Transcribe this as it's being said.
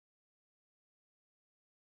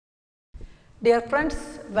Dear friends,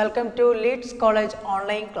 welcome to Leeds College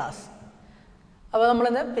online class. അപ്പോൾ നമ്മൾ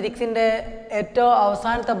ഇന്ന് ഫിസിക്സിന്റെ ഏറ്റവും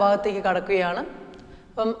അവസാനത്തെ ഭാഗത്തേക്ക് കടക്കുകയാണ്.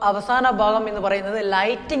 അപ്പം അവസാന ഭാഗം എന്ന് പറയുന്നത്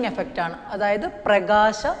ലൈറ്റിംഗ് എഫക്റ്റ് ആണ്. അതായത്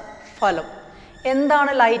പ്രകാശ ഫലം.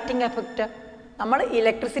 എന്താണ് ലൈറ്റിംഗ് എഫക്റ്റ്? നമ്മൾ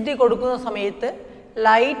ഇലക്ട്രിസിറ്റി കൊടുക്കുന്ന സമയത്ത്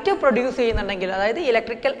ലൈറ്റ് പ്രൊഡ്യൂസ് ചെയ്യുന്നുണ്ടെങ്കിൽ, അതായത്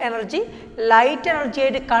ഇലക്ട്രിക്കൽ എനർജി ലൈറ്റ് എനർജി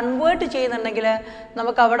ആയിട്ട് കൺവേർട്ട് ചെയ്യുന്നുണ്ടെങ്കിൽ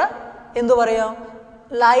നമുക്ക് അവിടെ എന്തു പറയാം?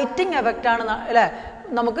 ലൈറ്റിംഗ് എഫക്റ്റ് ആണ് അല്ലേ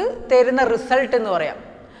നമുക്ക് തരുന്ന റിസൾട്ട് എന്ന് പറയാം.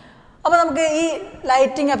 അപ്പോൾ നമുക്ക് ഈ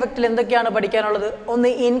ലൈറ്റിംഗ് എഫക്റ്റിൽ എന്തൊക്കെയാണ് പഠിക്കാനുള്ളത്? ഒന്ന്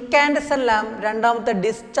ഇൻകാൻഡസെന്റ് ലാമ്പ്, രണ്ടാമത്തെ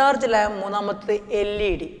ഡിസ്ചാർജ് ലാമ്പ്, മൂന്നാമത്തെ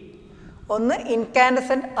LED. ഒന്ന്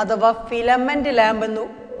ഇൻകാൻഡസെന്റ് അഥവാ ഫിലമെന്റ് ലാമ്പ് എന്ന്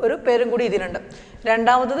ഒരു പേരും കൂടി ഇതിനുണ്ട്.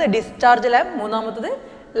 രണ്ടാമത്തത് ഡിസ്ചാർജ് ലാമ്പ്, മൂന്നാമത്തത്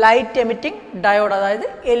ലൈറ്റ് എമിറ്റിംഗ് ഡയോഡ് അതായത്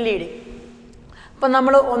LED. അപ്പം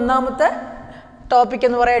നമ്മൾ ഒന്നാമത്തെ ടോപ്പിക്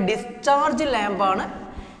എന്ന് പറയുക ഡിസ്ചാർജ് ലാമ്പാണ്,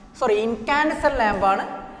 ഇൻകാൻഡസെന്റ് ലാമ്പാണ്.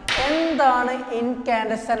 എന്താണ്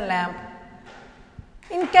ഇൻകാൻഡസെന്റ് ലാമ്പ്?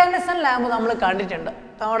 ഇൻകാൻഡസെന്റ് ലാമ്പ് നമ്മൾ കണ്ടിട്ടുണ്ട്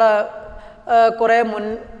നമ്മുടെ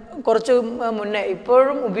കുറച്ച് മുന്നേ,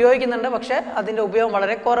 ഇപ്പോഴും ഉപയോഗിക്കുന്നുണ്ട്, പക്ഷേ അതിൻ്റെ ഉപയോഗം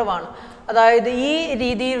വളരെ കുറവാണ്. അതായത് ഈ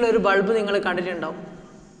രീതിയിലുള്ളൊരു ബൾബ് നിങ്ങൾ കണ്ടിട്ടുണ്ടാവും.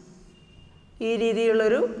 ഈ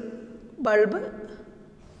രീതിയിലുള്ളൊരു ബൾബ്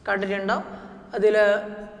കണ്ടിട്ടുണ്ടാവും. അതിൽ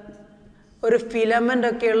ഒരു ഫിലമെൻ്റ്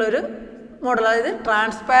ഒക്കെയുള്ളൊരു മോഡൽ, അതായത്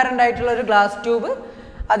ട്രാൻസ്പാരൻ്റ് ആയിട്ടുള്ളൊരു ഗ്ലാസ് ട്യൂബ്,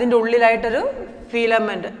 അതിൻ്റെ ഉള്ളിലായിട്ടൊരു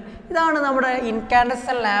ഫിലമെൻ്റ്. ഇതാണ് നമ്മുടെ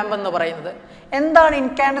ഇൻകാൻഡസെന്റ് ലാമ്പ് എന്ന് പറയുന്നത്. എന്താണ്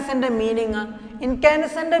ഇൻകാൻഡസെന്റ് മീനിങ്?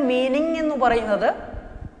 ഇൻകാൻഡസെന്റ് മീനിങ് എന്ന് പറയുന്നത്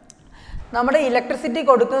നമ്മുടെ ഇലക്ട്രിസിറ്റി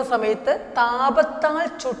കൊടുക്കുന്ന സമയത്ത് താപത്താൽ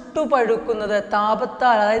ചുട്ടുപഴുക്കുന്നത്,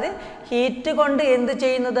 താപത്താൽ അതായത് ഹീറ്റ് കൊണ്ട് എന്ത്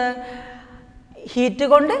ചെയ്യുന്നത്? ഹീറ്റ്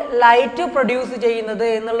കൊണ്ട് ലൈറ്റ് പ്രൊഡ്യൂസ് ചെയ്യുന്നത്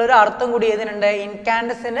എന്നുള്ളൊരു അർത്ഥം കൂടി ഇതിനുണ്ട്,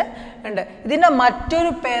 ഇൻകാൻഡസെന്റ് ഉണ്ട്. ഇതിൻ്റെ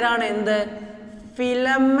മറ്റൊരു പേരാണ് എന്ത്?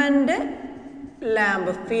 Filament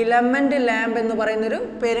lamp. ഫിലമെന്റ് ലാമ്പ് എന്ന് പറയുന്നൊരു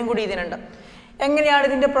പേരും കൂടി ഇതിനുണ്ട്. എങ്ങനെയാണ്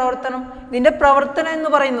ഇതിൻ്റെ പ്രവർത്തനം? ഇതിൻ്റെ പ്രവർത്തനം എന്ന്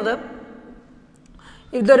പറയുന്നത്,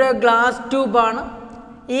 ഇതൊരു ഗ്ലാസ് ട്യൂബാണ്.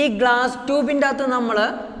 ഈ ഗ്ലാസ് ട്യൂബിൻ്റെ അകത്ത് നമ്മൾ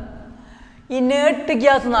ഇനേർട്ട്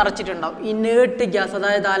ഗ്യാസ് നിറച്ചിട്ടുണ്ടാവും. ഇനേർട്ട് ഗ്യാസ്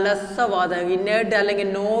അതായത് അലസവാതകം, ഇനേർട്ട് അല്ലെങ്കിൽ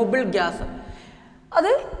നോബിൾ ഗ്യാസ്,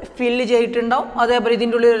 അത് ഫില്ല് ചെയ്തിട്ടുണ്ടാവും. അതേപോലെ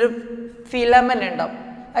ഇതിൻ്റെ ഉള്ളിൽ ഒരു ഫിലമെന്റ് ഉണ്ടാവും.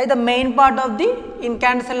 അതായത് main part of the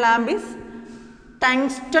incandescent lamp is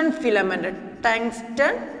tungsten filament.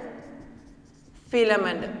 Tungsten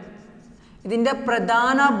filament ഇതിൻ്റെ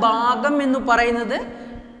പ്രധാന ഭാഗം എന്ന് പറയുന്നത്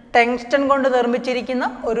ടങ്സ്റ്റൺ കൊണ്ട് നിർമ്മിച്ചിരിക്കുന്ന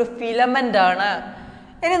ഒരു ഫിലമെന്റ് ആണ്.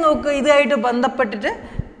 ഇനി നോക്ക്, ഇതായിട്ട് ബന്ധപ്പെട്ടിട്ട്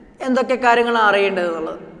എന്തൊക്കെ കാര്യങ്ങളാണ്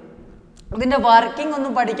അറിയേണ്ടതെന്നുള്ളത്. ഇതിൻ്റെ വർക്കിംഗ്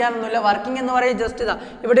ഒന്നും പഠിക്കാനൊന്നുമില്ല. വർക്കിംഗ് എന്ന് പറയുന്നത് ജസ്റ്റ് ഇതാ,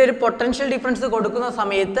 ഇവിടെ ഒരു പൊട്ടൻഷ്യൽ ഡിഫറൻസ് കൊടുക്കുന്ന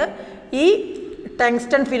സമയത്ത് ഈ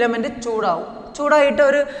ടങ്സ്റ്റൺ ഫിലമെന്റ് ചൂടായിട്ട്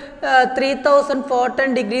ഒരു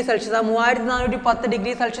 3410 ഡിഗ്രി സെൽഷ്യസ്, 3410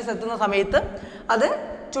 ഡിഗ്രി സെൽഷ്യസ് എത്തുന്ന സമയത്ത് അത്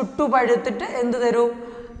ചുട്ടുപഴുത്തിട്ട് എന്ത് തരും?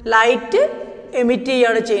 ലൈറ്റ് എമിറ്റ്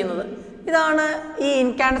ചെയ്യുകയാണ് ചെയ്യുന്നത്. ഇതാണ് ഈ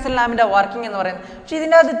ഇൻകാൻഡസെന്റ് ലാമ്പിൻ്റെ വർക്കിംഗ് എന്ന് പറയുന്നത്. പക്ഷെ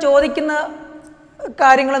ഇതിൻ്റെ അകത്ത് ചോദിക്കുന്ന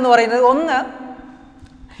കാര്യങ്ങളെന്ന് പറയുന്നത്, ഒന്ന്,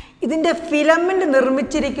 ഇതിൻ്റെ ഫിലമെന്റ്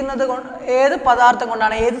നിർമ്മിച്ചിരിക്കുന്നത് ഏത് പദാർത്ഥം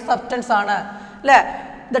കൊണ്ടാണ്, ഏത് സബ്സ്റ്റൻസ് ആണ് അല്ലേ?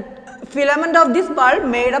 The filament of this bulb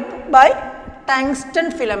made up by tungsten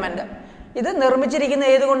filament. ഇത് നിർമ്മിച്ചിരിക്കുന്നത്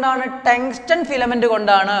ഏത് കൊണ്ടാണ്? ടങ്സ്റ്റൺ ഫിലമെന്റ്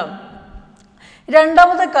കൊണ്ടാണ്.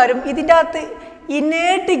 രണ്ടാമത്തെ കാര്യം, ഇതിൻ്റെ അകത്ത്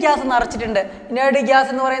ഇനേർട്ട് ഗ്യാസ് നിറച്ചിട്ടുണ്ട്. ഇനേർട്ട് ഗ്യാസ്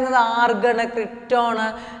എന്ന് പറയുന്നത് ആർഗൺ, ക്രിപ്റ്റോണ്,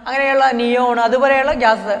 അങ്ങനെയുള്ള നിയോൺ, അതുപോലെയുള്ള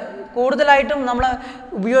ഗ്യാസ്. കൂടുതലായിട്ടും നമ്മൾ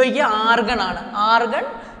ഉപയോഗിക്കുക ആർഗൺ ആണ്. ആർഗൺ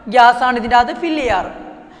ഗ്യാസ് ആണ് ഇതിൻ്റെ അകത്ത് ഫില്ല് ചെയ്യാറ്.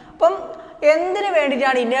 അപ്പം എന്തിനു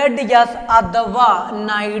വേണ്ടിയിട്ടാണ് ഇനേർട്ട് ഗ്യാസ് അഥവാ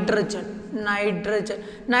നൈട്രജൻ?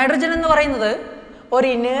 നൈട്രജൻ എന്ന് പറയുന്നത് ഒരു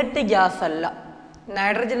ഇനേർട്ട് ഗ്യാസ് അല്ല.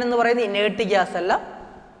 നൈട്രജൻ എന്ന് പറയുന്നത് ഇനേർട്ട് ഗ്യാസ് അല്ല.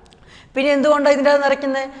 പിന്നെ എന്തുകൊണ്ടാണ് ഇതിൻ്റെ അകത്ത്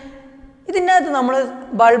നിറയ്ക്കുന്നത്? ഇതിൻ്റെ അകത്ത് നമ്മൾ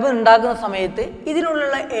ബൾബ് ഉണ്ടാക്കുന്ന സമയത്ത്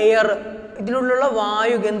ഇതിനുള്ള എയർ, ഇതിനുള്ള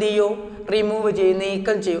വായു എന്ത് ചെയ്യും? റിമൂവ് ചെയ്യും,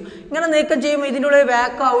 നീക്കം ചെയ്യും. ഇങ്ങനെ നീക്കം ചെയ്യുമ്പോൾ ഇതിൻ്റെ ഉള്ളിൽ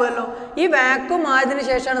വാക്വം ആവുമല്ലോ. ഈ വാക്വം ആയതിനു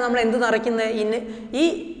ശേഷമാണ് നമ്മൾ എന്ത് നിറയ്ക്കുന്നത്? ഈ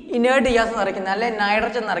ഇനേർട്ട് ഗ്യാസ് നിറയ്ക്കുന്നത്, അല്ലെ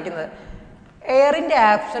നൈട്രജൻ നിറയ്ക്കുന്നത്. എയറിൻ്റെ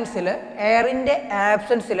ആബ്സെൻസിൽ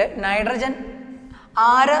നൈട്രജൻ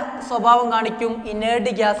ആരെ സ്വഭാവം കാണിക്കും?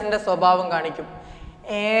 ഇനേർട്ട് ഗ്യാസിൻ്റെ സ്വഭാവം കാണിക്കും.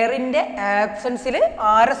 എയറിൻ്റെ ആബ്സെൻസിൽ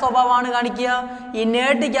ആരെ സ്വഭാവമാണ് കാണിക്കുക?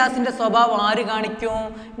 ഇനേർട്ട് ഗ്യാസിൻ്റെ സ്വഭാവം ആര് കാണിക്കും?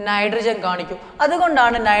 നൈട്രജൻ കാണിക്കും.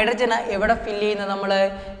 അതുകൊണ്ടാണ് നൈട്രജൻ എവിടെ ഫില്ല് ചെയ്യുന്നത്? നമ്മൾ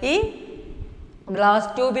ഈ ഗ്ലാസ്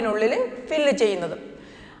ട്യൂബിനുള്ളിൽ ഫില്ല് ചെയ്യുന്നത്.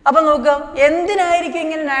 അപ്പം നോക്കുക, എന്തിനായിരിക്കും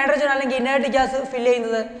ഇങ്ങനെ നൈട്രജൻ അല്ലെങ്കിൽ ഇനേർട്ട് ഗ്യാസ് ഫില്ല്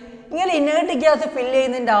ചെയ്യുന്നത്? ഇങ്ങനെ ഇനേർട്ട് ഗ്യാസ് ഫില്ല്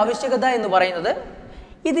ചെയ്യുന്നതിൻ്റെ ആവശ്യകത എന്ന് പറയുന്നത്,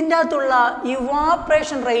 ഇതിൻ്റെ അകത്തുള്ള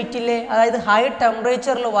ഇവാപ്രേഷൻ റേറ്റിലെ, അതായത് ഹൈ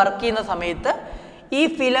ടെമ്പറേച്ചറിൽ വർക്ക് ചെയ്യുന്ന സമയത്ത് ഈ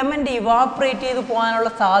ഫിലമെന്റ് ഇവാപ്രേറ്റ് ചെയ്ത് പോകാനുള്ള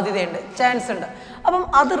സാധ്യതയുണ്ട്, ചാൻസ് ഉണ്ട്. അപ്പം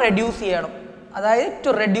അത് റെഡ്യൂസ് ചെയ്യണം. അതായത് to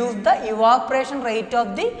reduce the evaporation rate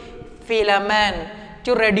of the filament,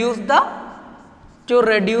 to reduce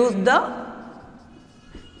the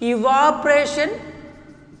evaporation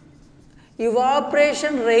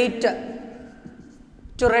rate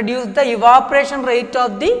to reduce the evaporation rate of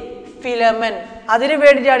the filament. അതിനു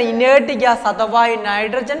വേണ്ടിയിട്ടാണ് ഇനേർട്ട് ഗ്യാസ് അഥവാ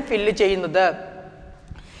നൈട്രജൻ ഫില്ല് ചെയ്യുന്നത്.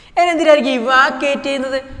 എന്തിനായിരിക്കും ഇവാക്വേറ്റ്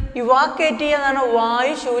ചെയ്യുന്നത്? ഇവാക്വേറ്റ് ചെയ്യാന്നാണ്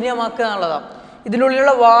വായു ശൂന്യമാക്കുക എന്നുള്ളതാണ്.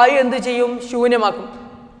 ഇതിനുള്ളിലുള്ള വായു എന്ത് ചെയ്യും? ശൂന്യമാക്കും.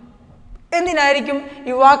 എന്തിനായിരിക്കും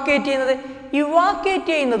ഇവാക്വേറ്റ് ചെയ്യുന്നത്? ഇവാക്വേറ്റ്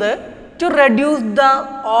ചെയ്യുന്നത് to reduce the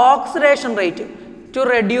oxidation rate. To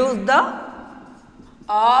reduce the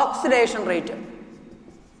oxidation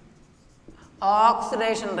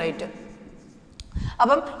rate.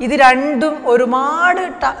 അപ്പം ഇത് രണ്ടും ഒരുപാട്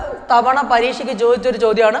തവണ പരീക്ഷയ്ക്ക് ചോദിച്ചൊരു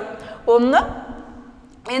ചോദ്യമാണ്. ഒന്ന്,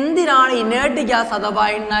 എന്തിനാണ് ഇനേർട്ട് ഗ്യാസ് അഥവാ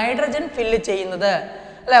നൈട്രജൻ ഫില്ല് ചെയ്യുന്നത്?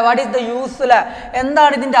 അല്ലെ, വാട്ട് ഈസ് ദ യൂസ്? അല്ലെ,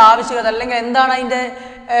 എന്താണ് ഇതിൻ്റെ ആവശ്യകത, അല്ലെങ്കിൽ എന്താണ് അതിൻ്റെ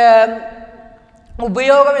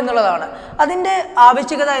ഉപയോഗം എന്നുള്ളതാണ്. അതിൻ്റെ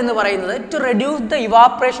ആവശ്യകത എന്ന് പറയുന്നത് to reduce the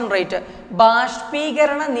evaporation rate,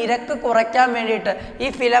 ബാഷ്പീകരണ നിരക്ക് കുറയ്ക്കാൻ വേണ്ടിയിട്ട്. ഈ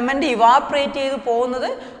ഫിലമെൻ്റ് ഇവാപ്രേറ്റ് ചെയ്ത് പോകുന്നത്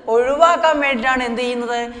ഒഴിവാക്കാൻ വേണ്ടിയിട്ടാണ് എന്ത്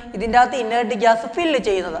ചെയ്യുന്നത്? ഇതിൻ്റെ അകത്ത് ഇനേർട്ട് ഗ്യാസ് ഫില്ല്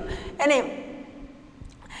ചെയ്യുന്നത്. ഇനി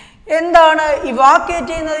എന്താണ് ഇവാക്വേറ്റ്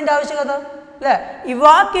ചെയ്യുന്നതിൻ്റെ ആവശ്യകത? അല്ലേ,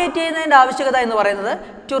 ഇവാക്വേറ്റ് ചെയ്യുന്നതിൻ്റെ ആവശ്യകത എന്ന് പറയുന്നത്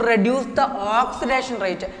to reduce the oxidation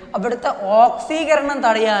rate. അവിടുത്തെ ഓക്സീകരണം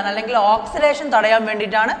തടയാൻ അല്ലെങ്കിൽ ഓക്സിഡേഷൻ തടയാൻ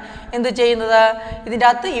വേണ്ടിയിട്ടാണ് എന്ത് ചെയ്യുന്നത്? ഇതിൻ്റെ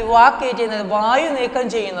അകത്ത് ഇവാക്വേറ്റ് ചെയ്യുന്നത്, വായു നീക്കം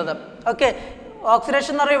ചെയ്യുന്നത്. ഓക്കെ,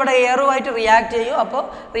 ഓക്സിഡേഷൻ എന്ന് പറഞ്ഞാൽ ഇവിടെ എയറുമായിട്ട് റിയാക്ട് ചെയ്യും. അപ്പോൾ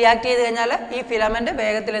റിയാക്ട് ചെയ്ത് കഴിഞ്ഞാൽ ഈ ഫിലമെൻ്റ്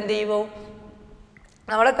വേഗത്തിൽ എന്ത് ചെയ്യും?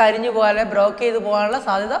 നമ്മൾ കരിഞ്ഞു പോകാൻ, ബ്രോക്ക് ചെയ്ത് പോകാനുള്ള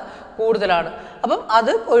സാധ്യത കൂടുതലാണ്. അപ്പം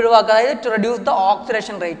അത് ഒഴിവാക്കുക, അതായത് to reduce the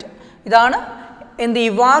oxidation rate. ഇതാണ് എന്ത്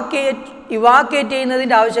ഇവാക്വേറ്റ്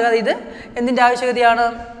ചെയ്യുന്നതിൻ്റെ ആവശ്യകത. ഇത് എന്തിൻ്റെ ആവശ്യകതയാണ്?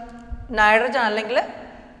 നൈട്രജൻ അല്ലെങ്കിൽ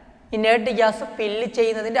ഇനേർട്ട് ഗ്യാസ് ഫില്ല്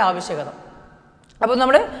ചെയ്യുന്നതിൻ്റെ ആവശ്യകത. അപ്പോൾ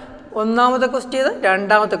നമ്മൾ ഒന്നാമത്തെ ക്വസ്റ്റ്യൻ,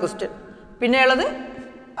 രണ്ടാമത്തെ ക്വസ്റ്റ്യൻ, പിന്നെയുള്ളത്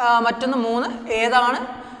മറ്റൊന്ന് 3, ഏതാണ്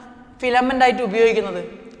ഫിലമെൻ്റ് ആയിട്ട് ഉപയോഗിക്കുന്നത്?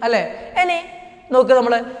 അല്ലേ, ഇനി നോക്ക്,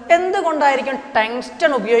 നമ്മൾ എന്തുകൊണ്ടായിരിക്കും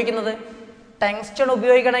ടങ്സ്റ്റൺ ഉപയോഗിക്കുന്നത്? ടങ്സ്റ്റൺ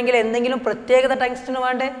ഉപയോഗിക്കണമെങ്കിൽ എന്തെങ്കിലും പ്രത്യേകത ടങ്സ്റ്റൺ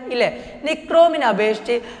വേണ്ടേ? ഇല്ലേ? നിക്രോമിനെ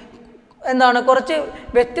അപേക്ഷിച്ച് എന്താണ് കുറച്ച്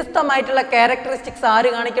വ്യത്യസ്തമായിട്ടുള്ള ക്യാരക്ടറിസ്റ്റിക്സ് ആര്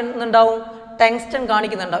കാണിക്കുന്നുണ്ടാവും? ടങ്സ്റ്റൺ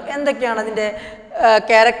കാണിക്കുന്നുണ്ടാവും. എന്തൊക്കെയാണ് അതിൻ്റെ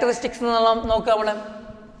ക്യാരക്ടറിസ്റ്റിക്സ് എന്നുള്ള നോക്കുക നമ്മൾ.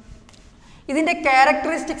 ഇതിൻ്റെ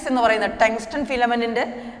ക്യാരക്ടറിസ്റ്റിക്സ് എന്ന് പറയുന്നത് ടങ്സ്റ്റൺ ഫിലമെൻറ്റിൻ്റെ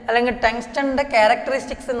അല്ലെങ്കിൽ ടങ്സ്റ്റണിൻ്റെ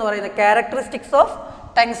ക്യാരക്ടറിസ്റ്റിക്സ് എന്ന് പറയുന്നത്, ക്യാരക്ടറിസ്റ്റിക്സ് ഓഫ്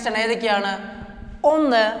ടങ്സ്റ്റൺ ഏതൊക്കെയാണ്?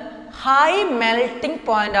 ഒന്ന്, ഹൈ മെൽറ്റിംഗ്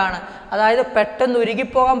പോയിന്റ് ആണ്. അതായത് പെട്ടെന്ന്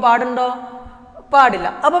ഉരുകിപ്പോകാൻ പാടുണ്ടോ? പാടില്ല.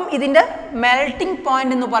 അപ്പം ഇതിൻ്റെ മെൽറ്റിംഗ്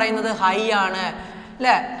പോയിന്റ് എന്ന് പറയുന്നത് ഹൈ ആണ്.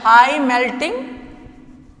 അല്ലേ, ഹൈ മെൽറ്റിംഗ്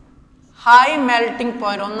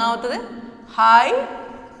പോയിന്റ്. ഒന്നാമത്തത് ഹൈ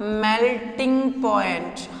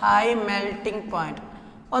മെൽറ്റിംഗ് പോയിന്റ്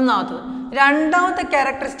ഒന്നാമത്തത്. രണ്ടാമത്തെ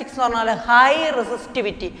ക്യാരക്ടറിസ്റ്റിക്സ് എന്ന് പറഞ്ഞാൽ ഹൈ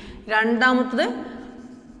റെസിസ്റ്റിവിറ്റി. രണ്ടാമത്തത്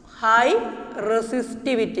ഹൈ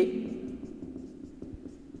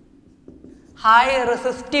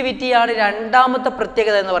റെസിസ്റ്റിവിറ്റിയാണ് രണ്ടാമത്തെ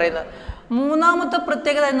പ്രത്യേകത എന്ന് പറയുന്നത്. മൂന്നാമത്തെ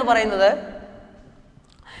പ്രത്യേകത എന്ന് പറയുന്നത്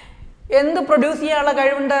എന്ത് പ്രൊഡ്യൂസ് ചെയ്യാനുള്ള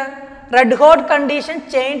കഴിവുണ്ട്? Red hot condition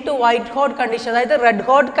chain to white hot condition. അതായത് റെഡ്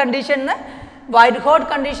ഹോട്ട് കണ്ടീഷന് വൈറ്റ് ഹോട്ട്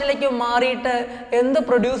കണ്ടീഷനിലേക്ക് മാറിയിട്ട് എന്ത്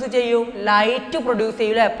പ്രൊഡ്യൂസ് ചെയ്യും? ലൈറ്റ് പ്രൊഡ്യൂസ്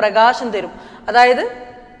ചെയ്യും. അല്ലേ, പ്രകാശം തരും. അതായത്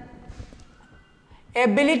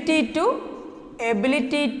ability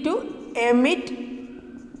to emit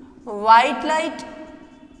white light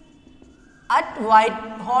at white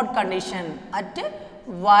hot condition.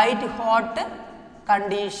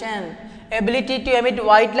 Ability to emit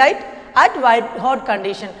white light at white hot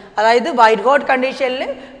condition. അതായത് വൈറ്റ് ഹോട്ട് കണ്ടീഷനിൽ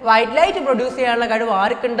വൈറ്റ് ലൈറ്റ് പ്രൊഡ്യൂസ് ചെയ്യാനുള്ള കഴിവ്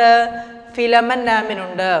ആർക്കുണ്ട്? ഫിലമെന്റ്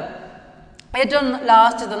ലാമ്പിനുണ്ട്. ഏറ്റവും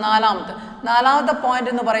ലാസ്റ്റ് നാലാമത്തെ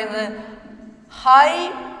പോയിന്റ് എന്ന് പറയുന്നത് ഹൈ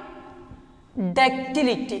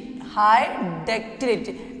ഡക്റ്റിലിറ്റി.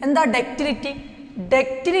 എന്താ ഡക്റ്റിലിറ്റി?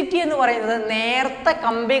 ഡക്റ്റിലിറ്റി എന്ന് പറയുന്നത് നേർത്ത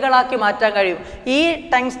കമ്പികളാക്കി മാറ്റാൻ കഴിയും. ഈ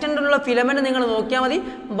ടങ്സ്റ്റണിലുള്ള ഫിലമെന്റ് നിങ്ങൾ നോക്കിയാൽ മതി,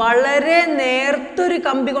 വളരെ നേർത്തൊരു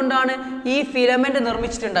കമ്പി കൊണ്ടാണ് ഈ ഫിലമെന്റ്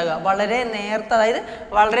നിർമ്മിച്ചിട്ടുണ്ടാകുക. വളരെ നേർത്ത, അതായത്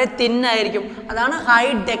വളരെ തിന്നായിരിക്കും. അതാണ് ഹൈ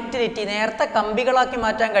ഡക്റ്റിലിറ്റി, നേർത്ത കമ്പികളാക്കി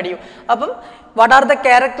മാറ്റാൻ കഴിയും. അപ്പം what are the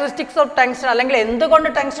characteristics of tungsten, അല്ലെങ്കിൽ എന്തുകൊണ്ട്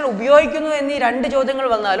ടങ്സ്റ്റൺ ഉപയോഗിക്കുന്നു എന്നീ രണ്ട് ചോദ്യങ്ങൾ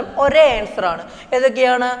വന്നാലും ഒരേ ആൻസർ ആണ്.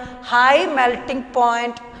 ഏതൊക്കെയാണ്? High melting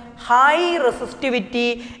point, high resistivity,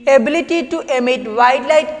 ability to emit white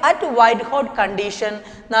light at white hot condition,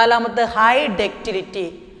 നാലാമത്തെ ഹൈ ഡക്റ്റിലിറ്റി.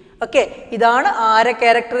 ഓക്കെ, ഇതാണ് ആരെ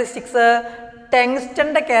ക്യാരക്ടറിസ്റ്റിക്സ്?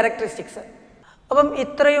 ടങ്സ്റ്റന്റെ ക്യാരക്ടറിസ്റ്റിക്സ്. അപ്പം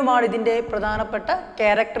ഇത്രയുമാണ് ഇതിൻ്റെ പ്രധാനപ്പെട്ട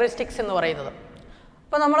ക്യാരക്ടറിസ്റ്റിക്സ് എന്ന് പറയുന്നത്.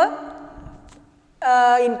 അപ്പോൾ നമ്മൾ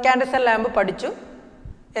ഇൻകാൻഡസെന്റ് ലാമ്പ് പഠിച്ചു.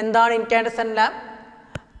 എന്താണ് ഇൻകാൻഡസെന്റ് ലാമ്പ്,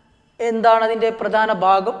 എന്താണ് അതിൻ്റെ പ്രധാന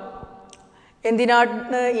ഭാഗം,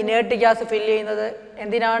 എന്തിനാണ് ഇനേർട്ട് ഗ്യാസ് ഫില്ല് ചെയ്യുന്നത്,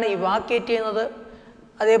 എന്തിനാണ് ഇവാക്വേറ്റ് ചെയ്യുന്നത്,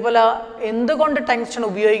 അതേപോലെ എന്തുകൊണ്ട് ടങ്സ്റ്റൺ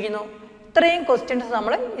ഉപയോഗിക്കുന്നു, ഇത്രയും ക്വസ്റ്റ്യൻസ്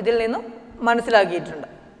നമ്മൾ ഇതിൽ നിന്നും മനസ്സിലാക്കിയിട്ടുണ്ട്.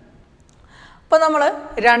 അപ്പോൾ നമ്മൾ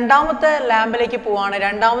രണ്ടാമത്തെ ലാമ്പിലേക്ക് പോവുകയാണ്.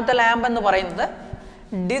 രണ്ടാമത്തെ ലാമ്പ് എന്ന് പറയുന്നത്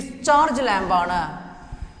ഡിസ്ചാർജ് ലാമ്പാണ്.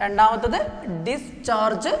 രണ്ടാമത്തത്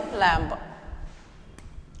discharge lamp.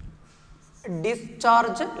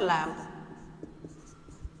 Discharge lamp.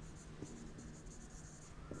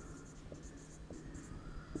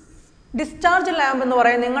 Discharge lamp എന്ന്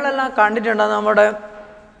പറയുന്നത് നിങ്ങളെല്ലാം കണ്ടിട്ടുണ്ടോ? നമ്മുടെ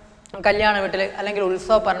കല്യാണ വീട്ടിൽ അല്ലെങ്കിൽ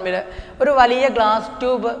ഉത്സവ പറമ്പിൽ ഒരു വലിയ ഗ്ലാസ്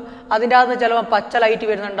ട്യൂബ്, അതിൻ്റെ അകത്ത് ചിലപ്പോൾ പച്ച ലൈറ്റ്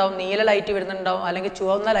വരുന്നുണ്ടാവും, നീല ലൈറ്റ് വരുന്നുണ്ടാവും, അല്ലെങ്കിൽ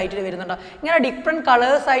ചുവന്ന ലൈറ്റ് വരുന്നുണ്ടാവും. ഇങ്ങനെ ഡിഫറെൻറ്റ്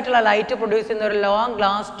കളേഴ്സ് ആയിട്ടുള്ള ലൈറ്റ് പ്രൊഡ്യൂസ് ചെയ്യുന്ന ഒരു ലോങ്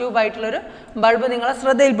ഗ്ലാസ് ട്യൂബ് ആയിട്ടുള്ളൊരു ബൾബ് നിങ്ങളെ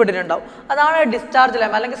ശ്രദ്ധയിൽപ്പെട്ടിട്ടുണ്ടാവും. അതാണ് ഡിസ്ചാർജ്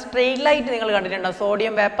ലാമ്പ്. അല്ലെങ്കിൽ സ്ട്രീറ്റ് ലൈറ്റ് നിങ്ങൾ കണ്ടിട്ടുണ്ടാവും,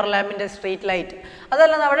 സോഡിയം വേപ്പർ ലാമ്പിൻ്റെ സ്ട്രീറ്റ് ലൈറ്റ്.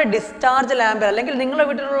 അതല്ല നമ്മുടെ ഡിസ്ചാർജ് ലാമ്പ്, അല്ലെങ്കിൽ നിങ്ങളുടെ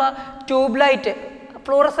വീട്ടിലുള്ള ട്യൂബ് ലൈറ്റ്,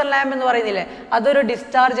 ഫ്ലൂറസൻ ലാമ്പ് എന്ന് പറയുന്നില്ലേ, അതൊരു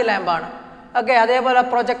ഡിസ്ചാർജ് ലാമ്പാണ്. ഓക്കെ, അതേപോലെ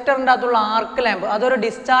പ്രൊജക്ടറിൻ്റെ അകത്തുള്ള ആർക്ക് ലാമ്പ്, അതൊരു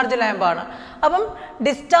ഡിസ്ചാർജ് ലാമ്പാണ്. അപ്പം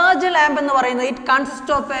ഡിസ്ചാർജ് ലാമ്പ് എന്ന് പറയുന്നത് it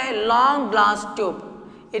consist of A long glass tube.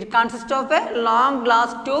 It consist of A long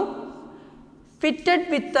glass tube fitted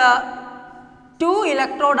with 2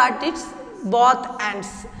 electrode at its both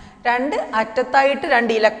ആൻഡ്സ്. രണ്ട് അറ്റത്തായിട്ട്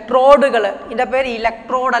 2 ഇലക്ട്രോഡുകൾ, ഇതിൻ്റെ പേര്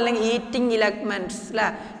ഇലക്ട്രോഡ് അല്ലെങ്കിൽ ഹീറ്റിംഗ് ഇലക്ട്മെൻറ്റ്സ് അല്ലേ,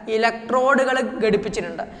 ഇലക്ട്രോഡുകൾ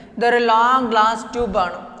ഘടിപ്പിച്ചിട്ടുണ്ട്. ഇതൊരു ലോങ് ഗ്ലാസ്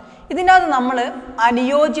ട്യൂബാണ്. ഇതിൻ്റെ അകത്ത് നമ്മൾ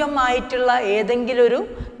അനുയോജ്യമായിട്ടുള്ള ഏതെങ്കിലും ഒരു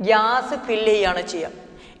ഗ്യാസ് ഫില്ല് ചെയ്യുകയാണ് ചെയ്യുക.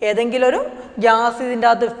 ഏതെങ്കിലും ഒരു ഗ്യാസ് ഇതിൻ്റെ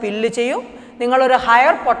അകത്ത് ഫില്ല് ചെയ്യും. നിങ്ങളൊരു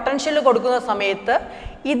ഹയർ പൊട്ടൻഷ്യൽ കൊടുക്കുന്ന സമയത്ത്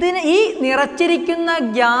ഈ നിറച്ചിരിക്കുന്ന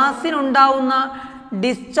ഗ്യാസിനുണ്ടാവുന്ന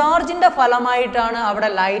ഡിസ്ചാർജിൻ്റെ ഫലമായിട്ടാണ്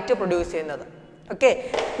അവിടെ ലൈറ്റ് പ്രൊഡ്യൂസ് ചെയ്യുന്നത്. ഓക്കെ,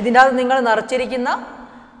 ഇതിൻ്റെ അകത്ത് നിങ്ങൾ നിറച്ചിരിക്കുന്ന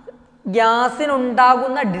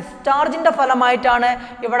ഗ്യാസിനുണ്ടാകുന്ന ഡിസ്ചാർജിൻ്റെ ഫലമായിട്ടാണ്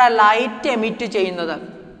ഇവിടെ ലൈറ്റ് എമിറ്റ് ചെയ്യുന്നത്.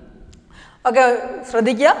 ഓക്കെ,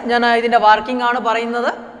 ശ്രദ്ധിക്കുക, ഞാൻ ഇതിൻ്റെ വർക്കിംഗ് ആണ്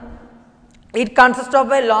പറയുന്നത്. It consist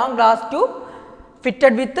of A long glass tube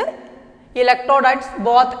fitted with electrode at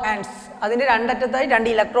both ആൻഡ്സ്. അതിൻ്റെ രണ്ടറ്റത്തായി 2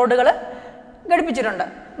 ഇലക്ട്രോഡുകൾ ഘടിപ്പിച്ചിട്ടുണ്ട്.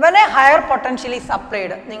 When A higher potential is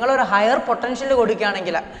applied, നിങ്ങളൊരു ഹയർ പൊട്ടൻഷ്യൽ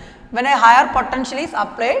കൊടുക്കുകയാണെങ്കിൽ, when A higher potential is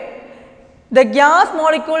applied the gas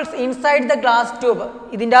molecules inside the glass tube.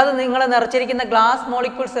 ഇതിൻ്റെ അകത്ത് നിങ്ങൾ നിറച്ചിരിക്കുന്ന glass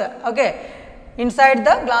molecules, okay, inside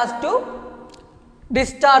the glass tube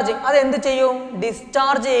discharging. അത് എന്ത് ചെയ്യും?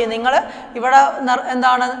 ഡിസ്ചാർജ് ചെയ്യും. നിങ്ങൾ ഇവിടെ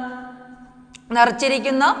എന്താണ്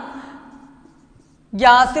നിറച്ചിരിക്കുന്ന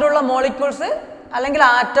ഗ്യാസിലുള്ള മോളിക്യൂൾസ് അല്ലെങ്കിൽ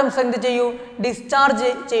ആറ്റംസ് എന്ത് ചെയ്യും? ഡിസ്ചാർജ്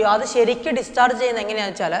ചെയ്യും. അത് ശരിക്കും ഡിസ്ചാർജ് ചെയ്യുന്നത്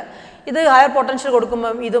എങ്ങനെയാണെന്ന് വെച്ചാൽ, ഇത് ഹയർ പൊട്ടൻഷ്യൽ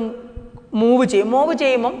കൊടുക്കുമ്പം ഇത് മൂവ് ചെയ്യും. മൂവ്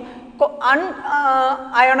ചെയ്യുമ്പം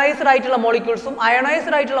അയണൈസ്ഡ് ആയിട്ടുള്ള മോളിക്യൂൾസും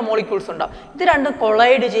അയണൈസ്ഡ് ആയിട്ടുള്ള മോളിക്യൂൾസും ഉണ്ടാവും. ഇത് രണ്ടും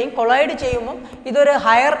കൊളൈഡ് ചെയ്യും. കൊളൈഡ് ചെയ്യുമ്പം ഇതൊരു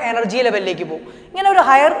ഹയർ എനർജി ലെവലിലേക്ക് പോകും. ഇങ്ങനെ ഒരു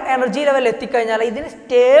ഹയർ എനർജി ലെവൽ എത്തിക്കഴിഞ്ഞാൽ ഇതിന്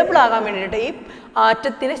സ്റ്റേബിൾ ആകാൻ വേണ്ടിയിട്ട്, ഈ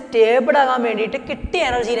ആറ്റത്തിന് സ്റ്റേബിൾ ആകാൻ വേണ്ടിയിട്ട് കിട്ടിയ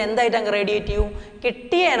എനർജീനെ എന്തായിട്ട് അങ്ങ് റേഡിയേറ്റ് ചെയ്യും?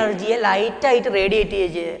 കിട്ടിയ എനർജിയെ ലൈറ്റായിട്ട് റേഡിയേറ്റ്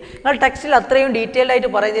ചെയ്യുക. നിങ്ങൾ ടെക്സ്റ്റിൽ അത്രയും ഡീറ്റെയിൽഡ്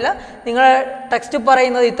ആയിട്ട് പറയുന്നില്ല, നിങ്ങൾ ടെക്സ്റ്റ്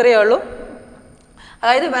പറയുന്നത് ഇത്രയേ ഉള്ളൂ.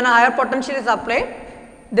 അതായത് when higher potential is applied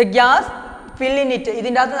the gas fill in it.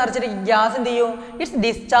 ഇതിൻ്റെ അകത്ത് നിറച്ചിരിക്കും ഗ്യാസ് എന്ത് ചെയ്യും? It's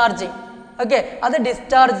discharging. ഓക്കെ, അത്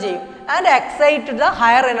ഡിസ്ചാർജ് ചെയ്യും. And excite the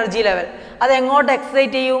higher energy level. അത് എങ്ങോട്ട്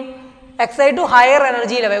എക്സൈറ്റ് ചെയ്യും? Excite to higher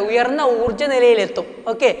energy level, ഉയർന്ന ഊർജ്ജ നിലയിലെത്തും.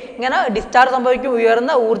 ഓക്കെ, ഇങ്ങനെ ഡിസ്ചാർജ് സംഭവിക്കും,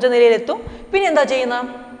 ഉയർന്ന ഊർജ്ജ നിലയിലെത്തും. പിന്നെ എന്താ ചെയ്യുന്നത്?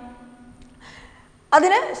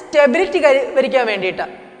 അതിന് സ്റ്റെബിലിറ്റി കൈവരിക്കാൻ വേണ്ടിയിട്ട്,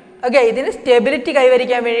 ഓക്കെ, ഇതിന് സ്റ്റെബിലിറ്റി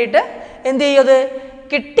കൈവരിക്കാൻ വേണ്ടിയിട്ട് എന്ത് ചെയ്യും? അത്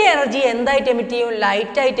കിട്ടിയ എനർജി എന്തായിട്ട് എമിറ്റ് ചെയ്യും?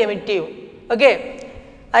 ലൈറ്റായിട്ട് എമിറ്റ് ചെയ്യും. ഓക്കെ,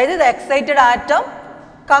 അതായത് the excited atom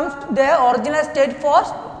comes the original state four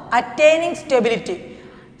attaining stability.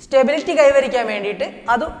 Stability കൈവരിക്കാൻ വേണ്ടിയിട്ട്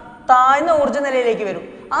അത് താഴ്ന്ന ഊർജ്ജ നിലയിലേക്ക് വരും.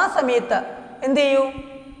 ആ സമയത്ത് എന്ത് ചെയ്യും?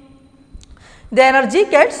 The energy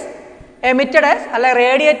gets emitted as അല്ലെ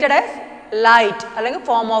റേഡിയേറ്റഡ് ആസ് ലൈറ്റ് അല്ലെങ്കിൽ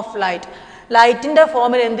ഫോം ഓഫ് ലൈറ്റ്. ലൈറ്റിൻ്റെ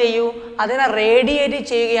ഫോമിൽ എന്ത് ചെയ്യൂ? അതിനെ റേഡിയേറ്റ്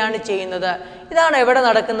ചെയ്യുകയാണ് ചെയ്യുന്നത്. ഇതാണ് എവിടെ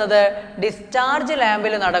നടക്കുന്നത്? ഡിസ്ചാർജ്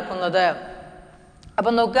ലാമ്പിൽ നടക്കുന്നത്.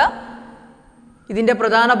 അപ്പം നോക്കുക, ഇതിൻ്റെ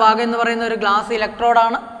പ്രധാന ഭാഗം എന്ന് പറയുന്ന ഒരു ഗ്ലാസ്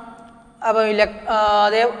ഇലക്ട്രോഡാണ്. അപ്പോൾ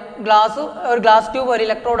അതേ ഒരു ഗ്ലാസ് ട്യൂബ് ഒരു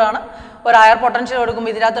ഇലക്ട്രോഡാണ്. ഒരു ഹയർ പൊട്ടൻഷ്യൽ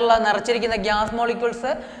കൊടുക്കുമ്പോൾ ഇതിനകത്തുള്ള നിറച്ചിരിക്കുന്ന ഗ്യാസ്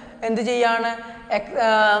മോളിക്യൂൾസ് എന്ത് ചെയ്യാണ്?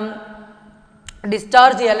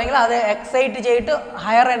 ഡിസ്ചാർജ് ചെയ്യുക അല്ലെങ്കിൽ അത് എക്സൈറ്റ് ചെയ്തിട്ട്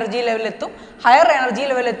ഹയർ എനർജി ലെവലിലെത്തും. ഹയർ എനർജി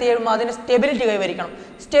ലെവലിൽ എത്തി കഴിയുമ്പോൾ അതിന് സ്റ്റെബിലിറ്റി കൈവരിക്കണം.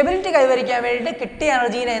 സ്റ്റെബിലിറ്റി കൈവരിക്കാൻ വേണ്ടിയിട്ട് കിട്ടിയ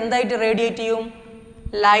എനർജീനെ എന്തായിട്ട് റേഡിയേറ്റ് ചെയ്യും?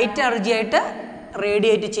 ലൈറ്റ് എനർജി ആയിട്ട്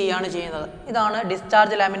റേഡിയേറ്റ് ചെയ്യുകയാണ് ചെയ്യുന്നത്. ഇതാണ്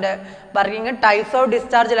discharge ലാമ്പിൻ്റെ working. Types of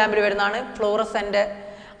discharge ലാമ്പിൽ വരുന്നതാണ് ഫ്ലൂറസെൻ്റ്,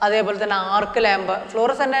 അതേപോലെ തന്നെ ആർക്ക് ലാമ്പ്.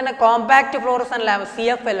 ഫ്ലൂറസെൻ്റ് തന്നെ കോമ്പാക്റ്റ് ഫ്ലൂറസെൻ്റ് ലാമ്പ്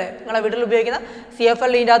CFL, നിങ്ങളെ വീട്ടിൽ ഉപയോഗിക്കുന്ന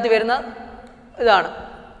CFL ഇതിൻ്റെ അകത്ത് വരുന്ന ഇതാണ്.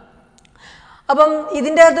 അപ്പം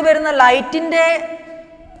ഇതിൻ്റെ അകത്ത് വരുന്ന ലൈറ്റിൻ്റെ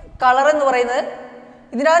കളർ എന്ന് പറയുന്നത്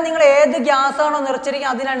ഇതിനകത്ത് നിങ്ങൾ ഏത് ഗ്യാസാണോ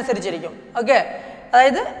നിറച്ചിരിക്കുക അതിനനുസരിച്ചിരിക്കും. ഓക്കെ,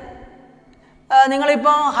 അതായത്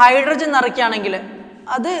നിങ്ങളിപ്പോൾ ഹൈഡ്രജൻ നിറയ്ക്കുകയാണെങ്കിൽ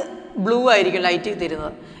അത് ബ്ലൂ ആയിരിക്കും ലൈറ്റ്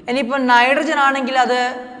തരുന്നത്. ഇനിയിപ്പോൾ നൈട്രജൻ ആണെങ്കിൽ അത്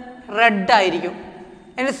റെഡ് ആയിരിക്കും.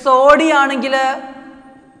 ഇനി സോഡിയം ആണെങ്കിൽ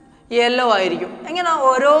യെല്ലോ ആയിരിക്കും. ഇങ്ങനെ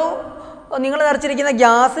ഓരോ നിങ്ങൾ നിറച്ചിരിക്കുന്ന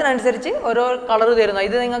ഗ്യാസിനനുസരിച്ച് ഓരോ കളർ തരുന്നത്.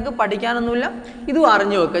 ഇത് നിങ്ങൾക്ക് പഠിക്കാനൊന്നുമില്ല, ഇതും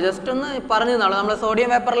അറിഞ്ഞു വെക്കുക. ജസ്റ്റ് ഒന്ന് പറഞ്ഞു തന്നാണ്. നമ്മൾ സോഡിയം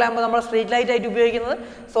വേപ്പർ ലാമ്പ് നമ്മൾ സ്ട്രീറ്റ് ലൈറ്റ് ആയിട്ട് ഉപയോഗിക്കുന്നത്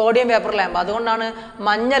സോഡിയം വേപ്പർ ലാമ്പ്. അതുകൊണ്ടാണ്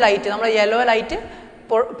മഞ്ഞ ലൈറ്റ് നമ്മൾ യെല്ലോ ലൈറ്റ്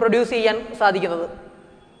പ്രൊഡ്യൂസ് ചെയ്യാൻ സാധിക്കുന്നത്.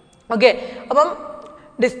 ഓക്കെ, അപ്പം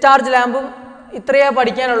ഡിസ്ചാർജ് ലാമ്പും ഇത്രയേ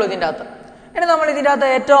പഠിക്കാനുള്ളൂ ഇതിൻ്റെ അകത്ത്. ഇനി നമ്മൾ ഇതിൻ്റെ അകത്ത്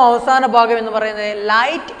ഏറ്റവും അവസാന ഭാഗം എന്ന് പറയുന്നത്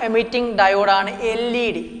light emitting ഡയോഡാണ്.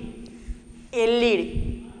 LED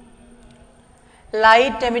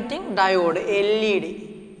light emitting diode LED.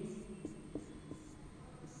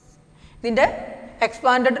 ഇതിൻ്റെ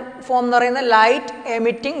എക്സ്പാൻഡഡ് ഫോം എന്ന് പറയുന്നത് light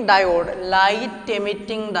emitting diode. Light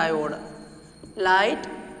emitting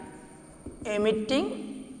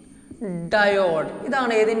diode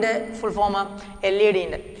ഇതാണ് ഏതിൻ്റെ ഫുൾ ഫോം?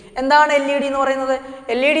 LED-ൻ്റെ. എന്താണ് LED എന്ന് പറയുന്നത്?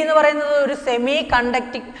 LED എന്ന് പറയുന്നത് ഒരു സെമി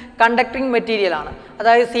കണ്ടക്ടിങ് മെറ്റീരിയലാണ്.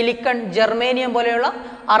 അതായത് സിലിക്കൺ, ജെർമേനിയം പോലെയുള്ള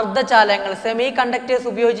അർദ്ധചാലകങ്ങൾ, സെമി കണ്ടക്ടേഴ്സ്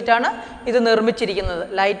ഉപയോഗിച്ചിട്ടാണ് ഇത് നിർമ്മിച്ചിരിക്കുന്നത്.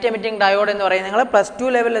 ലൈറ്റ് എമിറ്റിംഗ് ഡയോഡ് എന്ന് പറയുന്നത് നിങ്ങൾ +2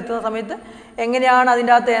 ലെവലിൽ എത്തുന്ന സമയത്ത് എങ്ങനെയാണ്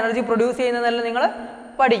അതിൻ്റെ അകത്ത് എനർജി പ്രൊഡ്യൂസ് ചെയ്യുന്നതെന്നെല്ലാം നിങ്ങൾ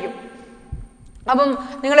പഠിക്കും. അപ്പം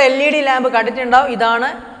നിങ്ങൾ LED ലാമ്പ് കണ്ടിട്ടുണ്ടാവും. ഇതാണ്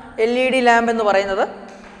LED ലാമ്പ് എന്ന് പറയുന്നത്.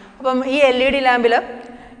 അപ്പം ഈ LED ലാമ്പിൽ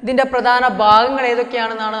ഇതിൻ്റെ പ്രധാന ഭാഗങ്ങൾ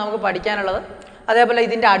ഏതൊക്കെയാണെന്നാണ് നമുക്ക് പഠിക്കാനുള്ളത്. അതേപോലെ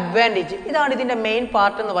ഇതിൻ്റെ അഡ്വാൻറ്റേജ്, ഇതാണ് ഇതിൻ്റെ മെയിൻ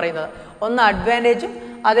പാർട്ട് എന്ന് പറയുന്നത്. ഒന്ന് അഡ്വാൻറ്റേജും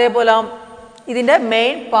അതേപോലെ ഇതിൻ്റെ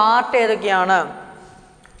മെയിൻ പാർട്ട് ഏതൊക്കെയാണ്.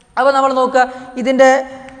 അപ്പോൾ നമ്മൾ നോക്കുക ഇതിൻ്റെ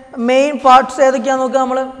മെയിൻ പാർട്ട്സ് ഏതൊക്കെയാണെന്ന് നോക്കുക.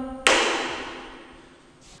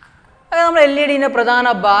 നമ്മൾ LED-ൻ്റെ പ്രധാന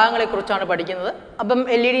ഭാഗങ്ങളെക്കുറിച്ചാണ് പഠിക്കുന്നത്. അപ്പം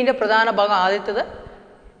LED-ൻ്റെ പ്രധാന ഭാഗം ആദ്യത്തേത്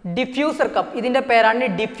ഡിഫ്യൂസർ കപ്പ്. ഇതിൻ്റെ പേരാണ്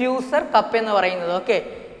ഡിഫ്യൂസർ കപ്പ് എന്ന് പറയുന്നത്. ഓക്കെ,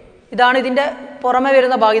 ഇതാണ് ഇതിൻ്റെ പുറമെ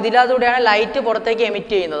വരുന്ന ഭാഗം. ഇതിലൂടെയാണ് ലൈറ്റ് പുറത്തേക്ക്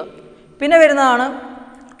എമിറ്റ് ചെയ്യുന്നത്. പിന്നെ വരുന്നതാണ്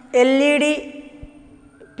LED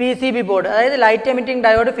PCB ബോർഡ്. അതായത് ലൈറ്റ് എമിറ്റിംഗ്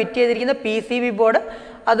ഡയോഡ് ഫിറ്റ് ചെയ്തിരിക്കുന്ന PCB ബോർഡ്.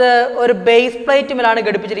 അത് ഒരു ബേസ് പ്ലേറ്റ് മേലാണ്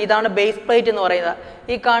ഘടിപ്പിച്ചിരിക്കുന്നത്. ഇതാണ് ബേസ് പ്ലേറ്റ് എന്ന് പറയുന്നത്.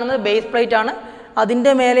 ഈ കാണുന്നത് ബേസ് പ്ലേറ്റ് ആണ്.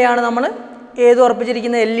 അതിൻ്റെ മേലെയാണ് നമ്മൾ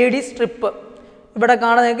ഉറപ്പിച്ചിരിക്കുന്ന LED സ്ട്രിപ്പ്. ഇവിടെ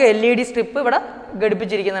കാണാൻ നിങ്ങൾക്ക് LED സ്ട്രിപ്പ് ഇവിടെ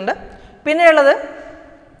ഘടിപ്പിച്ചിരിക്കുന്നുണ്ട്. പിന്നെയുള്ളത്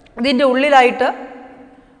ഇതിൻ്റെ ഉള്ളിലായിട്ട്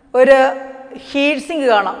ഒരു ഹീറ്റ് സിങ്ക്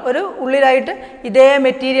കാണാം. ഒരു ഉള്ളിലായിട്ട് ഇതേ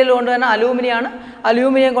മെറ്റീരിയൽ കൊണ്ട് തന്നെ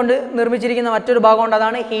അലൂമിനിയം കൊണ്ട് നിർമ്മിച്ചിരിക്കുന്ന മറ്റൊരു ഭാഗമുണ്ട്.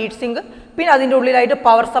 അതാണ് ഹീറ്റ് സിങ്ക്. പിന്നെ അതിൻ്റെ ഉള്ളിലായിട്ട്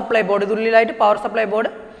power supply board. ഇതിനുള്ളിലായിട്ട് power supply board.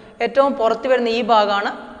 ഏറ്റവും പുറത്ത് വരുന്ന ഈ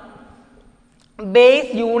ഭാഗമാണ്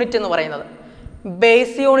ബേസ് യൂണിറ്റ് എന്ന് പറയുന്നത്.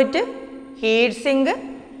 Base unit, heat sink,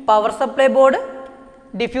 power supply board,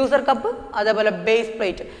 diffuser cup, അതേപോലെ ബേസ്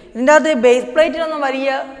പ്ലേറ്റ്. ഇതിൻ്റെ അകത്ത് ബേസ് പ്ലേറ്റിനൊന്നും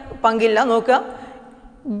വലിയ പങ്കില്ല. നോക്കുക,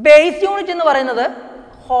 ബേസ് യൂണിറ്റ് എന്ന് പറയുന്നത്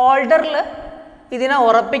ഹോൾഡറിൽ ഇതിനെ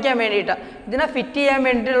ഉറപ്പിക്കാൻ വേണ്ടിയിട്ട്, ഇതിനെ ഫിറ്റ് ചെയ്യാൻ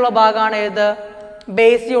വേണ്ടിയിട്ടുള്ള ഭാഗമാണ് ഏത്?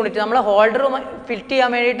 Base unit. നമ്മൾ ഹോൾഡർ ഫിറ്റ് ചെയ്യാൻ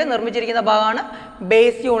വേണ്ടിയിട്ട് നിർമ്മിച്ചിരിക്കുന്ന ഭാഗമാണ്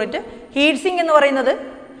ബേസ് യൂണിറ്റ്. ഹീറ്റ് സിങ്ക് എന്ന് പറയുന്നത്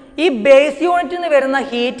ഈ ബേസ് യൂണിറ്റിൽ നിന്ന് വരുന്ന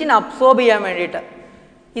ഹീറ്റിനെ അബ്സോർബ് ചെയ്യാൻ വേണ്ടിയിട്ട്,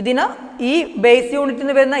 ഈ ബേസ് യൂണിറ്റിൽ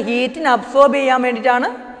നിന്ന് വരുന്ന ഹീറ്റിനെ അബ്സോർബ് ചെയ്യാൻ വേണ്ടിയിട്ടാണ്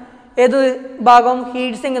ഏത് ഭാഗം?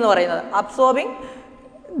 ഹീറ്റ് സിങ്ക് എന്ന് പറയുന്നത്. Absorbing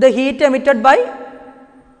the heat emitted by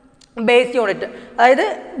base unit. അതായത്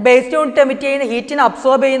ബേസ് യൂണിറ്റ് എമിറ്റ് ചെയ്യുന്ന ഹീറ്റിനെ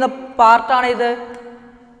അബ്സോർബ് ചെയ്യുന്ന പാർട്ടാണ് ഇത്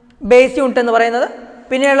ബേസ് യൂണിറ്റ് എന്ന് പറയുന്നത്.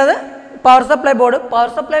 പിന്നെയുള്ളത് power supply board. Power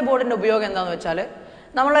supply ബോർഡിൻ്റെ ഉപയോഗം എന്താണെന്ന് വെച്ചാൽ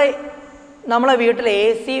നമ്മളെ വീട്ടിൽ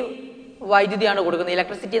AC വൈദ്യുതിയാണ് കൊടുക്കുന്നത്.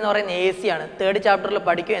 ഇലക്ട്രിസിറ്റി എന്ന് പറയുന്നത് AC ആണ്. 3rd ചാപ്റ്ററിൽ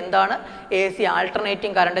പഠിക്കും എന്താണ് AC,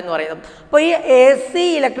 ആൾട്ടർനേറ്റിംഗ് കറണ്ട് എന്ന് പറയുന്നത്. അപ്പോൾ ഈ AC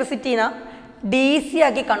ഇലക്ട്രിസിറ്റീനെ DC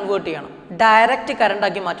ആക്കി കൺവേർട്ട് ചെയ്യണം, ഡയറക്റ്റ്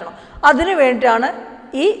കറണ്ടാക്കി മാറ്റണം. അതിന് വേണ്ടിയിട്ടാണ്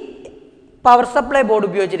ഈ പവർ സപ്ലൈ ബോർഡ്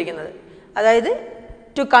ഉപയോഗിച്ചിരിക്കുന്നത്. അതായത്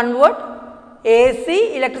to convert AC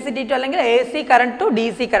electricity to, അല്ലെങ്കിൽ AC current to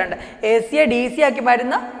DC current. ACയെ DC ആക്കി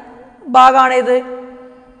മാറ്റുന്ന ഭാഗമാണ് ഇത്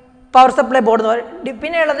പവർ സപ്ലൈ ബോർഡ് എന്ന് പറയുന്നത്.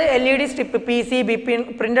 പിന്നെയുള്ളത് LED strip, PCB,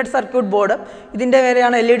 printed circuit board. ഇതിൻ്റെ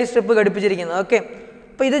മേലെയാണ് LED സ്ട്രിപ്പ് ഘടിപ്പിച്ചിരിക്കുന്നത്. ഓക്കെ,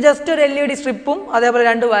 അപ്പോൾ ഇത് ജസ്റ്റ് ഒരു LED സ്ട്രിപ്പും അതേപോലെ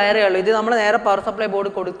 2 വയറുകളും. ഇത് നമ്മൾ നേരെ പവർ സപ്ലൈ ബോർഡ്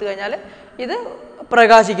കൊടുത്തു കഴിഞ്ഞാൽ ഇത്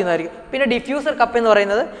പ്രകാശിക്കുന്നതായിരിക്കും. പിന്നെ ഡിഫ്യൂസർ കപ്പ് എന്ന്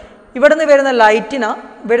പറയുന്നത് ഇവിടെ നിന്ന് വരുന്ന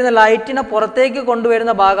ലൈറ്റിനെ പുറത്തേക്ക്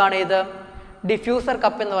കൊണ്ടുവരുന്ന ഭാഗമാണ് ഇത് ഡിഫ്യൂസർ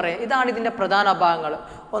കപ്പ് എന്ന് പറയുന്നത്. ഇതാണ് ഇതിൻ്റെ പ്രധാന ഭാഗങ്ങൾ.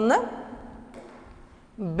 ഒന്ന്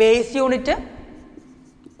ബേസ് യൂണിറ്റ്,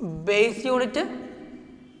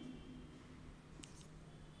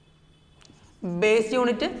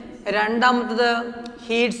 രണ്ടാമത്തത്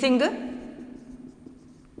ഹീറ്റ് സിങ്ക്,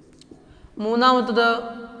 മൂന്നാമത്തത്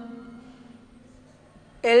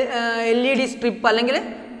LED സ്ട്രിപ്പ് അല്ലെങ്കിൽ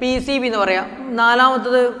PCB എന്ന് പറയാം,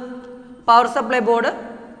 നാലാമത്തത് പവർ സപ്ലൈ ബോർഡ്,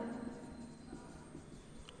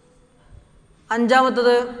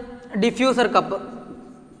 അഞ്ചാമത്തത് ഡിഫ്യൂസർ കപ്പ്.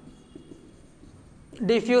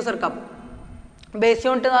 ബേസ്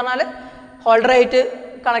യൂണിറ്റ് എന്ന് പറഞ്ഞാൽ ഹോൾഡറായിട്ട്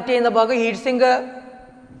കണക്ട് ചെയ്യുന്ന ഭാഗം, ഹീറ്റ് സിങ്ക്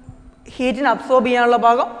ഹീറ്റിനെ അബ്സോർബ് ചെയ്യാനുള്ള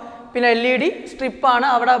ഭാഗം, പിന്നെ LED സ്ട്രിപ്പാണ്,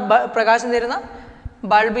 അവിടെ പ്രകാശം തരുന്ന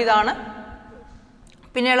ബൾബ് ഇതാണ്.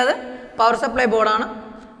 പിന്നെയുള്ളത് പവർ സപ്ലൈ ബോർഡാണ്.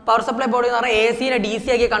 പവർ സപ്ലൈ ബോർഡ് എന്ന് പറഞ്ഞാൽ AC നെ DC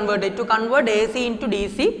ആക്കി convert AC into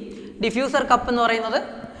DC. Diffuser cup എന്ന് പറയുന്നത്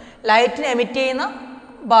ലൈറ്റിനെ എമിറ്റ് ചെയ്യുന്ന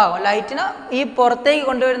ഭാഗം, ലൈറ്റിനെ ഈ പുറത്തേക്ക്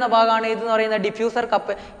കൊണ്ടുവരുന്ന ഭാഗമാണ് ഇതെന്ന് പറയുന്നത് ഡിഫ്യൂസർ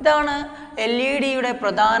കപ്പ്. ഇതാണ് LED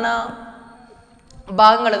പ്രധാന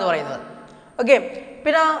ഭാഗങ്ങൾ എന്ന് പറയുന്നത്. ഓക്കെ,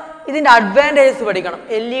 പിന്നെ ഇതിൻ്റെ അഡ്വാൻറ്റേജസ് പഠിക്കണം.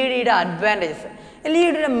 LED advantages.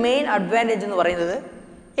 LED main advantage എന്ന് പറയുന്നത്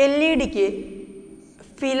LED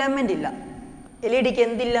ഫിലമെൻ്റ് ഇല്ല. LED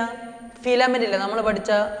എന്തില്ല? ഫിലമെൻ്റ് ഇല്ല. നമ്മൾ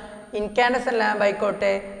പഠിച്ച ഇൻകാൻഡസൻ ലാമ്പ്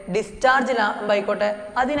ആയിക്കോട്ടെ, ഡിസ്ചാർജ് ലാമ്പ് ആയിക്കോട്ടെ,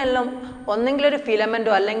 അതിനെല്ലാം ഒന്നെങ്കിലൊരു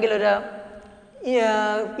ഫിലമെൻറ്റോ അല്ലെങ്കിൽ ഒരു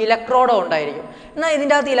ഇലക്ട്രോഡോ ഉണ്ടായിരിക്കും. എന്നാൽ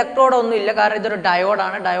ഇതിൻ്റെ അകത്ത് ഇലക്ട്രോഡോ ഒന്നും ഇല്ല, കാരണം ഇതൊരു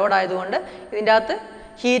ഡയോഡാണ്. ഡയോഡ് ആയതുകൊണ്ട് ഇതിൻ്റെ അകത്ത്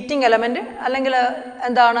ഹീറ്റിംഗ് എലമെൻറ്റ് അല്ലെങ്കിൽ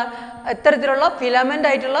എന്താണ് ഇത്തരത്തിലുള്ള ഫിലമെൻ്റ്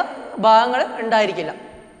ആയിട്ടുള്ള ഭാഗങ്ങൾ ഉണ്ടായിരിക്കില്ല.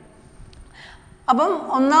 അപ്പം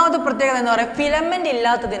ഒന്നാമത്തെ പ്രത്യേകത എന്ന് പറയുക, ഫിലമെൻ്റ്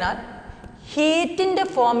ഇല്ലാത്തതിനാൽ ഹീറ്റിൻ്റെ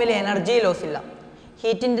ഫോമിൽ എനർജി ലോസ് ഇല്ല.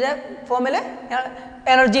 ഹീറ്റിൻ്റെ ഫോമിൽ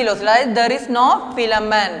എനർജി ലോസ് ഇല്ല. അതായത് there is no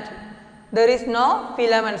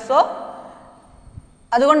filament. So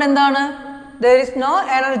അതുകൊണ്ട് എന്താണ്, there is no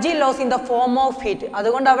energy loss in the form of heat.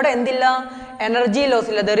 അതുകൊണ്ട് അവിടെ എന്തില്ല? എനർജി ലോസ്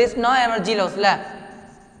ഇല്ല. There is no energy loss അല്ലേ?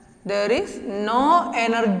 There is no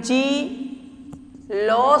energy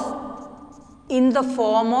loss in the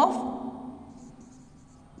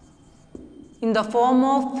form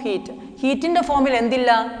of heat. ഹീറ്റിൻ്റെ ഫോമിൽ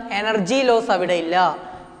എന്തില്ല? Energy loss അവിടെ ഇല്ല.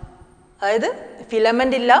 അതായത്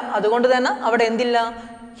ഫിലമെൻ്റ് ഇല്ല, അതുകൊണ്ട് തന്നെ അവിടെ എന്തില്ല?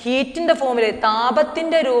 ഹീറ്റിൻ്റെ ഫോമിൽ,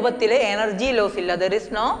 താപത്തിൻ്റെ രൂപത്തിൽ എനർജി ലോസ് ഇല്ല. There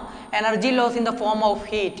is no energy loss in the form of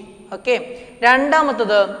heat. Okay,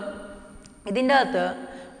 രണ്ടാമത്തത്, ഇതിൻ്റെ അകത്ത്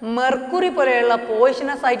മെർക്കുറി പോലെയുള്ള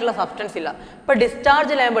പോയിസണസ് ആയിട്ടുള്ള സബ്സ്റ്റൻസ് ഇല്ല. ഇപ്പോൾ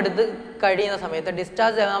ഡിസ്ചാർജ് ലാമ്പ് എടുത്ത് കഴിയുന്ന സമയത്ത്,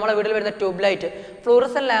 ഡിസ്ചാർജ് നമ്മുടെ വീട്ടിൽ വരുന്ന ട്യൂബ് ലൈറ്റ്,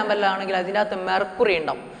 ഫ്ലൂറസൻ ലാമ്പെല്ലാം ആണെങ്കിൽ അതിൻ്റെ അകത്ത് മെർക്കുറി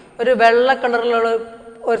ഉണ്ടാവും. ഒരു വെള്ള കളറിലുള്ള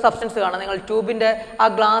ഒരു സബ്സ്റ്റൻസ് കാണാം നിങ്ങൾ ട്യൂബിൻ്റെ ആ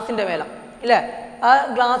ഗ്ലാസിൻ്റെ മേലെ ഇല്ലേ? ആ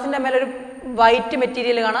ഗ്ലാസിൻ്റെ മേലെ ഒരു വൈറ്റ്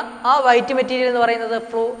മെറ്റീരിയൽ കാണാം. ആ വൈറ്റ് മെറ്റീരിയൽ എന്ന് പറയുന്നത്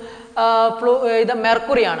ഇത്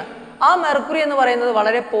മെർക്കുറിയാണ്. ആ മെർക്കുറി എന്ന് പറയുന്നത്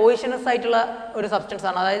വളരെ പോയിസണസ് ആയിട്ടുള്ള ഒരു സബ്സ്റ്റൻസ്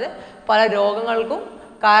ആണ്. അതായത് പല രോഗങ്ങൾക്കും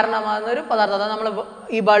കാരണമാകുന്ന ഒരു പദാർത്ഥം. അതായത് നമ്മൾ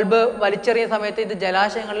ഈ ബൾബ് വലിച്ചെറിയുന്ന സമയത്ത് ഇത്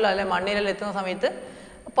ജലാശയങ്ങളിലോ അല്ലെങ്കിൽ മണ്ണിലെല്ലാം എത്തുന്ന സമയത്ത്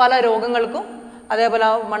പല രോഗങ്ങൾക്കും അതേപോലെ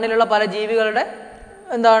മണ്ണിലുള്ള പല ജീവികളുടെ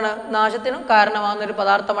നാശത്തിനും കാരണമാകുന്ന ഒരു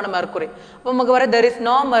പദാർത്ഥമാണ് മെർക്കുറി. അപ്പോൾ നമുക്ക് പറയാം ദർ ഇസ്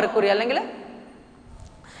നോ മെർക്കുറി, അല്ലെങ്കിൽ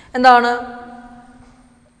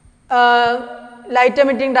light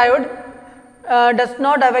emitting diode does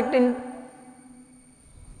not effect in.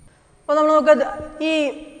 അപ്പോൾ നമ്മൾ നോക്കുക, ഈ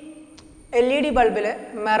LED ബൾബിൽ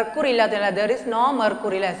mercury ഇല്ലാത്തതില്ല. There is no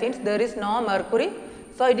mercury അല്ലേ? Since there is no mercury,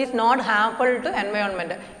 so it is not harmful to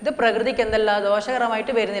environment. ഇത് പ്രകൃതിക്ക് എന്തല്ല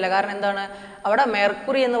ദോഷകരമായിട്ട് വരുന്നില്ല. കാരണം എന്താണ്, അവിടെ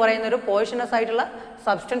മെർക്കുറി എന്ന് പറയുന്ന ഒരു പോയിസണസ് ആയിട്ടുള്ള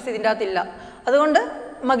സബ്സ്റ്റൻസ് ഇതിൻ്റെ അകത്തില്ല. അതുകൊണ്ട്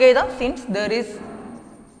നമുക്ക് എഴുതാം since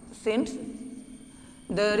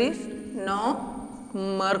there is no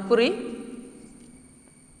mercury,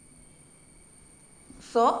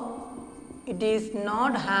 so it is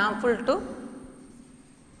not harmful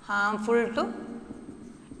to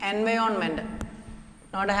environment.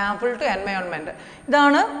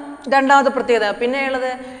 ഇതാണ് രണ്ടാമത്തെ പ്രത്യേകത. പിന്നെയുള്ളത്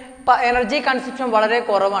എനർജി കൺസംപ്ഷൻ വളരെ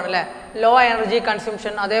കുറവാണ് അല്ലേ? Low energy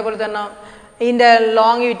consumption. അതേപോലെ തന്നെ ഇതിൻ്റെ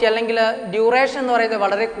ലോങ്ങിവിറ്റി അല്ലെങ്കിൽ ഡ്യൂറേഷൻ എന്ന് പറയുന്നത്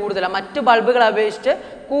വളരെ കൂടുതലാണ്. മറ്റു ബൾബുകളെ അപേക്ഷിച്ച്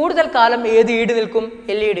കൂടുതൽ കാലം ഏത് ഈട് നിൽക്കും?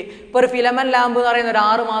 LED. ഇപ്പോൾ ഒരു ഫിലമെൻ്റ് ലാമ്പ് എന്ന് പറയുന്ന ഒരു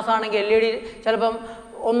 6 മാസമാണെങ്കിൽ LED ചിലപ്പം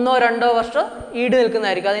 1-2 വർഷം ഈട്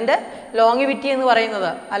നിൽക്കുന്നതായിരിക്കും. അതിൻ്റെ ലോങ്ങിവിറ്റി എന്ന് പറയുന്നത്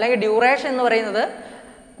അല്ലെങ്കിൽ ഡ്യൂറേഷൻ എന്ന് പറയുന്നത്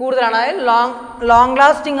കൂടുതലാണ്. അതായത് ലോങ്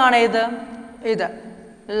ലാസ്റ്റിംഗ് ആണ്. ഇത്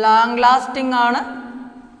ലോങ് ലാസ്റ്റിംഗ് ആണ്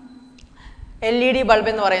LED ബൾബ്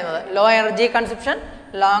എന്ന് പറയുന്നത്. Low energy consumption,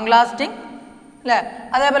 long lasting അല്ലേ?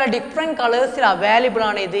 അതേപോലെ ഡിഫറെൻറ്റ് കളേഴ്സിൽ അവൈലബിൾ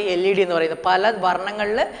ആണ് ഇത് LED എന്ന് പറയുന്നത്. പല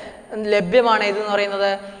വർണ്ണങ്ങളിൽ ലഭ്യമാണ് ഇതെന്ന് പറയുന്നത്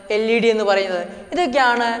LED എന്ന് പറയുന്നത്.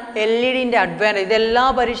 ഇതൊക്കെയാണ് LEDൻ്റെ അഡ്വാൻറ്റേജ്. ഇതെല്ലാ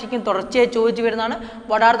പരീക്ഷയ്ക്കും തുടർച്ചയായി ചോദിച്ചു വരുന്നതാണ്.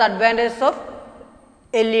 What are the advantages of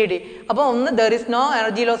LED? അപ്പോൾ ഒന്ന്, there is no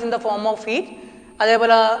energy loss in the form of heat.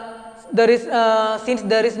 അതേപോലെ since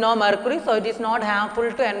there is no mercury, so it is not harmful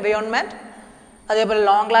to environment. അതേപോലെ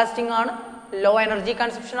ലോങ് ലാസ്റ്റിംഗ് ആണ്, low energy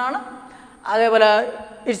consumption ആണ്. അതേപോലെ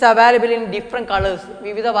it's available in different colours,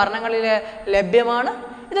 വിവിധ വർണ്ണങ്ങളിൽ ലഭ്യമാണ്.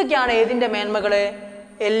 ഇതൊക്കെയാണ് ഏതിൻ്റെ മേന്മകൾ?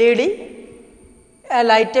 LED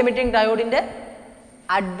light emitting ഡയോഡിൻ്റെ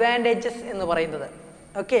advantages എന്ന് പറയുന്നത്.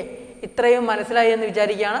 ഓക്കെ, ഇത്രയും മനസ്സിലായി എന്ന്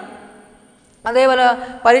വിചാരിക്കുകയാണ്. അതേപോലെ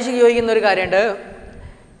പരീക്ഷയ്ക്ക് ചോദിക്കുന്ന ഒരു കാര്യമുണ്ട്,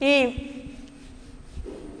 ഈ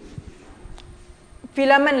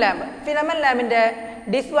ഫിലമെൻ്റ് ലാമ്പിൻ്റെ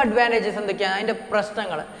ഡിസ്അഡ്വാൻറ്റേജസ് എന്തൊക്കെയാണ്, അതിൻ്റെ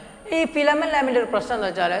പ്രശ്നങ്ങൾ. ഈ ഫിലമെൻ്റ് ലാമ്പിൻ്റെ ഒരു പ്രശ്നം എന്ന്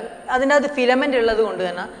വെച്ചാൽ അതിൻ്റെ അകത്ത് ഫിലമെൻ്റ് ഉള്ളത് കൊണ്ട്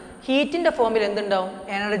തന്നെ ഹീറ്റിൻ്റെ ഫോമിൽ എന്തുണ്ടാവും?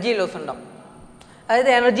 എനർജി ലോസ് ഉണ്ടാവും. അതായത്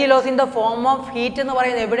energy loss in the form of heat എന്ന്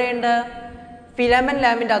പറയുന്നത് എവിടെയുണ്ട്? ഫിലമെന്റ്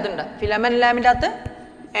ലാമ്പിൻ്റെ അകത്തുണ്ട്. ഫിലമെന്റ് ലാമ്പിൻ്റെ അകത്ത്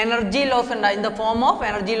എനർജി ലോസ് ഉണ്ട് in the form of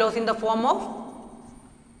energy loss in the form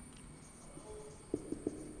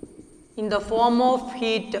of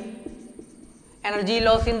heat. Energy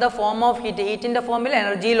loss in the form of heat. ഹീറ്റിൻ്റെ ഫോമിൽ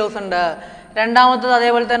energy loss ഉണ്ട്. രണ്ടാമത്തത്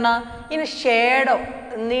അതേപോലെ തന്നെ ഇനി ഷേഡോ,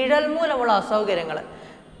 നിഴൽ മൂലമുള്ള അസൗകര്യങ്ങൾ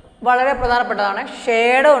വളരെ പ്രധാനപ്പെട്ടതാണ്.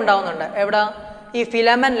 ഷേഡോ ഉണ്ടാവുന്നുണ്ട്. എവിടെ? ഈ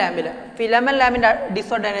ഫിലമെന്റ് ലാമ്പിൽ. ഫിലമെന്റ് ലാമ്പിൻ്റെ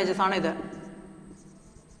ഡിസ്അഡ്വാൻറ്റേജസ് ആണ് ഇത്.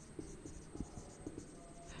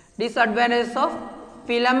 ഡിസ്അഡ്വാൻറ്റേജസ് ഓഫ്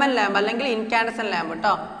ഫിലമെന്റ് ലാമ്പ് അല്ലെങ്കിൽ ഇൻകാൻഡസൻ ലാമ്പ്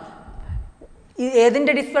കേട്ടോ.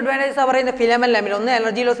 ഏതിൻ്റെ ഡിസ്അഡ്വാൻറ്റേജസ് പറയുന്നത്? ഫിലമെന്റ് ലാമ്പിൽ. ഒന്ന്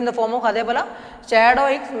energy loss in the form of, അതേപോലെ ഷാഡോ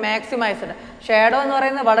ഇസ് മാക്സിമൈസ്ഡ്. ഷാഡോ എന്ന്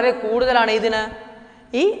പറയുന്നത് വളരെ കൂടുതലാണ് ഇതിന്,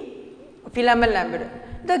 ഈ ഫിലമെന്റ് ലാമ്പിൽ.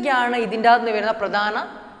 ഇതൊക്കെയാണ് ഇതിൻ്റെ അകത്ത് നിന്ന് വരുന്ന പ്രധാന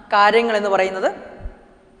കാര്യങ്ങൾ എന്ന് പറയുന്നത്.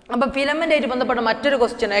 അപ്പം ഫിലമെൻ്റ് ആയിട്ട് ബന്ധപ്പെട്ട മറ്റൊരു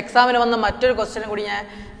ക്വസ്റ്റ്യൻ, എക്സാമിന് വന്ന മറ്റൊരു ക്വസ്റ്റ്യനും കൂടി ഞാൻ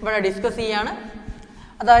ഇവിടെ ഡിസ്കസ് ചെയ്യുകയാണ്.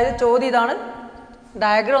 അതായത് ചോദ്യം ഇതാണ്.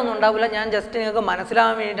 ഡയഗ്രാം ഒന്നും ഉണ്ടാവില്ല, ഞാൻ ജസ്റ്റ് നിങ്ങൾക്ക്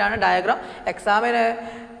മനസ്സിലാകാൻ വേണ്ടിയിട്ടാണ് ഡയഗ്രാം. എക്സാമിന്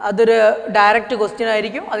അതൊരു ഡയറക്റ്റ് ക്വസ്റ്റ്യൻ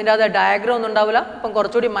ആയിരിക്കും, അതിൻ്റെ അത് ഡയഗ്രാം ഒന്നും ഉണ്ടാവില്ല. അപ്പം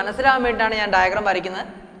കുറച്ചുകൂടി മനസ്സിലാകാൻ വേണ്ടിയിട്ടാണ് ഞാൻ ഡയഗ്രാം വരയ്ക്കുന്നത്.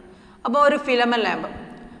 അപ്പോൾ ഒരു ഫിലമെന്റ് ലാമ്പ്,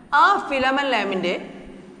 ആ ഫിലമെന്റ് ലാമ്പിൻ്റെ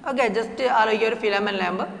ഓക്കെ ജസ്റ്റ് ആലോചിക്കുക. ഒരു ഫിലമെന്റ്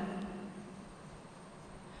ലാമ്പ്,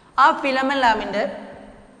 ആ ഫിലമെന്റ് ലാമ്പിൻ്റെ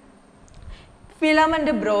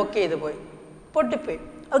ഫിലമെന്റ് ബ്രോക്ക് ചെയ്ത് പോയി, പൊട്ടിപ്പോയി.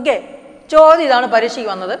 ഓക്കെ, ചോദ്യം ഇതാണ് പരീക്ഷയ്ക്ക്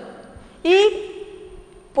വന്നത്. ഈ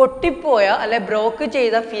പൊട്ടിപ്പോയ അല്ലെ ബ്രോക്ക്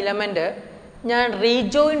ചെയ്ത ഫിലമെന്റ് ഞാൻ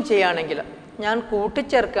റീജോയിൻ ചെയ്യുകയാണെങ്കിൽ, ഞാൻ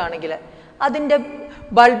കൂട്ടിച്ചേർക്കുകയാണെങ്കിൽ അതിൻ്റെ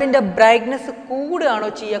ബൾബിൻ്റെ ബ്രൈറ്റ്നെസ് കൂടുകയാണോ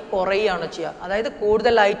ചെയ്യുക, കുറയുകയാണോ ചെയ്യുക? അതായത്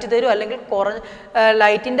കൂടുതൽ ലൈറ്റ് തരും അല്ലെങ്കിൽ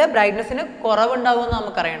ലൈറ്റിൻ്റെ ബ്രൈറ്റ്നെസ്സിന് കുറവുണ്ടാകുമെന്ന്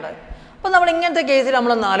നമുക്കറിയേണ്ടത്. അപ്പോൾ നമ്മൾ ഇങ്ങനത്തെ കേസിൽ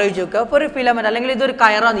നമ്മളൊന്ന് ആലോചിച്ച് നോക്കുക. അപ്പോൾ ഒരു ഫിലമെന്റ് അല്ലെങ്കിൽ ഇതൊരു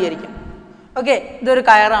കയറാന്ന് വിചാരിക്കും. ഓക്കെ, ഇതൊരു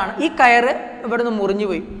കയറാണ്. ഈ കയറ് ഇവിടെ നിന്ന് മുറിഞ്ഞു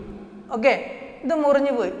പോയി. ഓക്കെ, ഇത്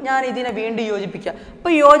മുറിഞ്ഞു പോയി. ഞാൻ ഇതിനെ വീണ്ടും യോജിപ്പിക്കുക.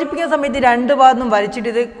 അപ്പോൾ യോജിപ്പിക്കുന്ന സമയത്ത് രണ്ട് ഭാഗത്തും വലിച്ചിട്ട്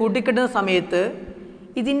ഇത് കൂട്ടിക്കെട്ടുന്ന സമയത്ത്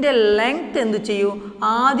ഇതിൻ്റെ ലെങ്ത് എന്ത് ചെയ്യും?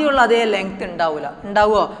 ആദ്യമുള്ള അതേ ലെങ്ത് ഉണ്ടാവില്ല.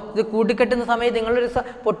 ഉണ്ടാവുമോ? ഇത് കൂട്ടിക്കെട്ടുന്ന സമയത്ത് നിങ്ങളൊരു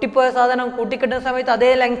പൊട്ടിപ്പോയ സാധനം കൂട്ടിക്കെട്ടുന്ന സമയത്ത് അതേ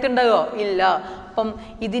ലെങ്ത് ഉണ്ടാവുമോ? ഇല്ല. അപ്പം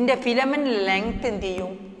ഇതിൻ്റെ ഫിലമെന്റ് ലെങ്ത് എന്ത്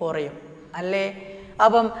ചെയ്യും? കുറയും അല്ലേ?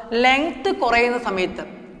 അപ്പം ലെങ്ത് കുറയുന്ന സമയത്ത്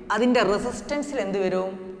അതിൻ്റെ റെസിസ്റ്റൻസിൽ എന്ത്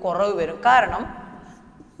വരും? കുറവ് വരും. കാരണം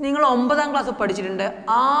നിങ്ങൾ 9ാം ക്ലാസ് പഠിച്ചിട്ടുണ്ട്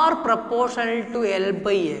R proportional to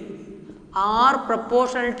L/A. R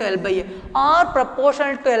proportional to L/A. R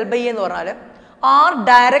proportional to L/A എന്ന് പറഞ്ഞാൽ R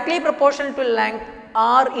directly proportional to length,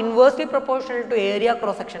 R inversely proportional to area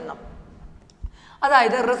cross section.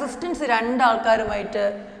 അതായത് റെസിസ്റ്റൻസ് രണ്ടാൾക്കാരുമായിട്ട്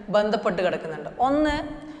ബന്ധപ്പെട്ട് കിടക്കുന്നുണ്ട്. ഒന്ന്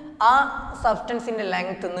ആ സബ്സ്റ്റൻസിൻ്റെ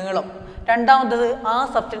ലെങ്ത്, നീളം. രണ്ടാമത്തത് ആ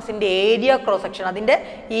സബ്സ്റ്റൻസിൻ്റെ ഏരിയ ക്രോസ് സെക്ഷൻ, അതിൻ്റെ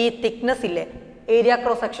ഈ തിക്നെസ് ഇല്ലേ, ഏരിയ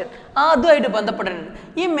ക്രോസ് സെക്ഷൻ, അതുമായിട്ട് ബന്ധപ്പെട്ടിട്ടുണ്ട്.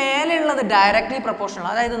 ഈ മേലെയുള്ളത് ഡയറക്റ്റ്ലി പ്രൊപ്പോർഷണൽ,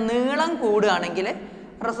 അതായത് നീളം കൂടുകയാണെങ്കിൽ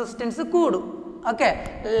റെസിസ്റ്റൻസ് കൂടും. ഓക്കെ,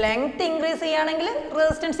 ലെങ്ത് ഇൻക്രീസ് ചെയ്യുകയാണെങ്കിൽ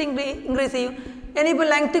റെസിസ്റ്റൻസ് ഇൻക്രീസ് ചെയ്യും. ഇനിയിപ്പോൾ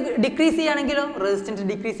ലെങ്ത് ഡിക്രീസ് ചെയ്യുകയാണെങ്കിലോ റെസിസ്റ്റൻസ്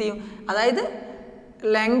ഡിക്രീസ് ചെയ്യും. അതായത്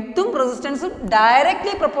ലെങ്ത്തും റെസിസ്റ്റൻസും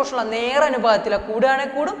ഡയറക്റ്റ്ലി പ്രൊപ്പോർഷണൽ, നേരനുപാതത്തിലാണ്.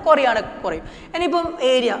 കൂടുകയാണെങ്കിൽ കൂടും, കുറയുകയാണെങ്കിൽ കുറയും. ഇനിയിപ്പം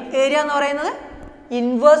ഏരിയ എന്ന് പറയുന്നത്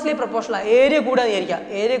ഇൻവേഴ്സ്ലി പ്രൊപ്പോർഷണൽ. ഏരിയ കൂടുകയെന്ന് വിചാരിക്കുക.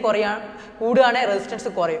 ഏരിയ കൂടുകയാണെങ്കിൽ റെസിസ്റ്റൻസ്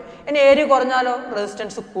കുറയും. ഇനി ഏരിയ കുറഞ്ഞാലോ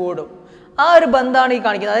റെസിസ്റ്റൻസ് കൂടും. ആ ഒരു ബന്ധമാണ് ഈ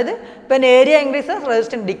കാണിക്കുന്നത്. അതായത് when area increases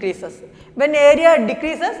resistance decreases, when area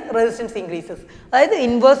decreases resistance increases. അതായത്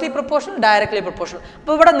ഇൻവേഴ്സ്ലി പ്രൊപ്പോർഷണൽ, ഡയറക്ട്ലി പ്രൊപ്പോർഷണൽ.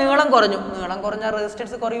 അപ്പോൾ ഇവിടെ നീളം കുറഞ്ഞു, നീളം കുറഞ്ഞാൽ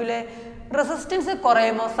റെസിസ്റ്റൻസ് കുറയൂലേ? റെസിസ്റ്റൻസ്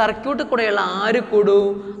കുറയുമ്പോൾ സർക്യൂട്ടിൽ കൂടെയുള്ള ആര് കൂടും?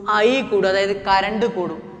 ഐ കൂടും. അതായത് കറണ്ട്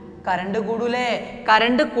കൂടും. കറണ്ട് കൂടൂലേ?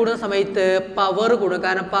 കറണ്ട് കൂടുന്ന സമയത്ത് പവർ കൂടും.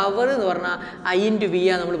 കാരണം പവർ എന്ന് പറഞ്ഞാൽ I/V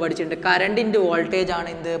നമ്മൾ പഠിച്ചിട്ടുണ്ട്. കറണ്ടിൻ്റെ വോൾട്ടേജ് ആണ്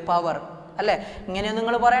എന്ത്? പവർ അല്ലേ? ഇങ്ങനെയൊന്നും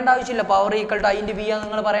നിങ്ങൾ പറയേണ്ട ആവശ്യമില്ല. പവർ ഈക്വൽ ടു I/V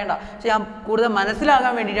നിങ്ങൾ പറയേണ്ട. പക്ഷെ ഞാൻ കൂടുതൽ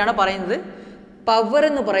മനസ്സിലാകാൻ വേണ്ടിയിട്ടാണ് പറയുന്നത്. പവർ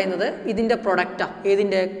എന്ന് പറയുന്നത് ഇതിൻ്റെ പ്രൊഡക്റ്റാണ്.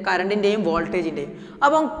 ഏതിൻ്റെ? കറണ്ടിൻ്റെയും വോൾട്ടേജിൻ്റെയും.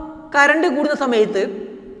 അപ്പം കറണ്ട് കൂടുന്ന സമയത്ത്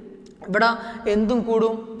ഇവിടെ എന്തും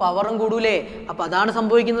കൂടും, പവറും കൂടൂലേ? അപ്പം അതാണ്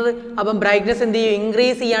സംഭവിക്കുന്നത്. അപ്പം ബ്രൈറ്റ്നെസ് എന്ത് ചെയ്യും?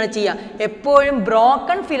 ഇൻക്രീസ് ചെയ്യാണ് ചെയ്യുക. എപ്പോഴും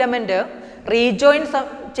ബ്രോക്കൺ ഫിലമെൻറ്റ് റീജോയിൻ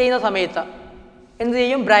ചെയ്യുന്ന സമയത്ത് എന്ത്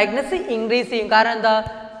ചെയ്യും? ബ്രൈറ്റ്നെസ് ഇൻക്രീസ് ചെയ്യും. കാരണം എന്താ?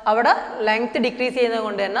 അവിടെ ലെങ്ത് ഡിക്രീസ് ചെയ്യുന്നത്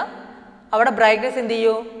കൊണ്ട് തന്നെ അവിടെ ബ്രൈറ്റ്നെസ് എന്ത്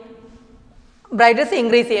ചെയ്യും? ബ്രൈറ്റ്നെസ്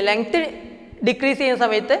ഇൻക്രീസ് ചെയ്യും. ലെങ്ത് ഡിക്രീസ് ചെയ്യുന്ന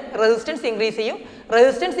സമയത്ത് റെസിസ്റ്റൻസ് ഇൻക്രീസ് ചെയ്യും.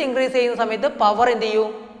 റെസിസ്റ്റൻസ് ഇൻക്രീസ് ചെയ്യുന്ന സമയത്ത് പവർ എന്ത്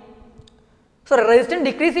ചെയ്യും? റെസിസ്റ്റൻസ്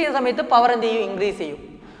ഡിക്രീസ് ചെയ്യുന്ന സമയത്ത് പവർ എന്ത് ചെയ്യും? ഇൻക്രീസ് ചെയ്യും.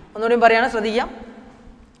 ഒന്നുകൂടി പറയാണ്, ശ്രദ്ധിക്കാം.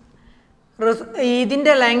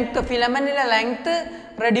 ഇതിൻ്റെ ലെങ്ത്ത്, ഫിലമെൻറ്റിൻ്റെ ലെങ്ത്ത്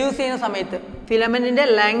റെഡ്യൂസ് ചെയ്യുന്ന സമയത്ത്, ഫിലമെൻറ്റിൻ്റെ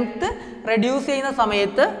ലെങ്ത്ത് റെഡ്യൂസ് ചെയ്യുന്ന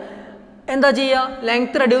സമയത്ത് എന്താ ചെയ്യുക?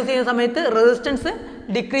 ലെങ്ത്ത് റെഡ്യൂസ് ചെയ്യുന്ന സമയത്ത് റെസിസ്റ്റൻസ്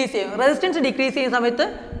ഡിക്രീസ് ചെയ്യും. റെസിസ്റ്റൻസ് ഡിക്രീസ് ചെയ്യുന്ന സമയത്ത്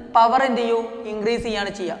പവർ എന്ത് ചെയ്യും? ഇൻക്രീസ്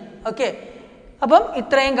ചെയ്യാണ് ചെയ്യുക. ഓക്കെ, അപ്പം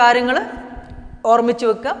ഇത്രയും കാര്യങ്ങൾ ഓർമ്മിച്ച്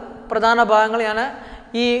വെക്കുക. പ്രധാന ഭാഗങ്ങൾ ഞാൻ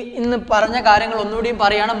ഈ ഇന്ന് പറഞ്ഞ കാര്യങ്ങൾ ഒന്നുകൂടിയും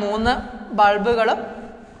പറയുകയാണ്. 3 ബൾബുകളും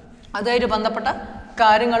അതുമായിട്ട് ബന്ധപ്പെട്ട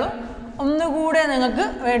കാര്യങ്ങളും ഒന്നുകൂടെ നിങ്ങൾക്ക്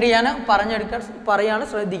വേണ്ടി ഞാൻ പറയാണ്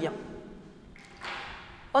ശ്രദ്ധിക്കാം.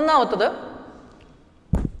 ഒന്നാമത്തത്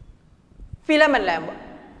ഫിലമെന്റ് ലാമ്പ്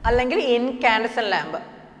അല്ലെങ്കിൽ incandescent lamp.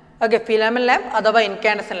 Okay, filament lamp അഥവാ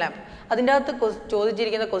ഇൻകാൻഡസൻ ലാമ്പ്. അതിൻ്റെ അകത്ത്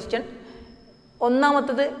ചോദിച്ചിരിക്കുന്ന ക്വസ്റ്റ്യൻ,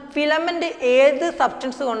 ഒന്നാമത്തത് ഫിലമെന്റ് ഏത്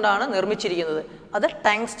സബ്സ്റ്റൻസ് കൊണ്ടാണ് നിർമ്മിച്ചിരിക്കുന്നത്? അത്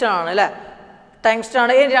ടങ്സ്റ്റൺ ആണ് അല്ലേ, ടങ്സ്റ്റൺ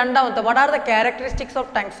ആണ്. രണ്ടാമത്തെ, what are the characteristics of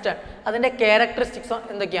tungsten? അതിൻ്റെ ക്യാരക്ടറിസ്റ്റിക്സ്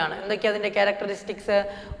എന്തൊക്കെയാണ് അതിൻ്റെ ക്യാരക്ടറിസ്റ്റിക്സ്?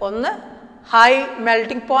 ഒന്ന്, high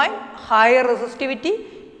melting point, high resistivity,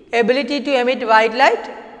 ability to emit white light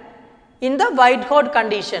in the white hot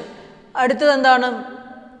condition. അടുത്തത് എന്താണ്?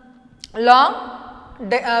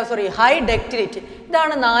 High ductility.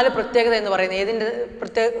 ഇതാണ് 4 പ്രത്യേകത എന്ന് പറയുന്നത്. ഏതിൻ്റെ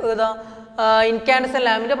പ്രത്യേകത? ഇൻകാൻഡസൻ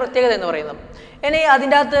ലാമ്പിൻ്റെ പ്രത്യേകത എന്ന് പറയുന്നത്. ഇനി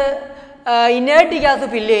അതിൻ്റെ അകത്ത് ഇനേർട്ട് ഗ്യാസ്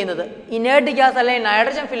ഫില്ല് ചെയ്യുന്നത്, ഇനേർട്ട് ഗ്യാസ് അല്ലെങ്കിൽ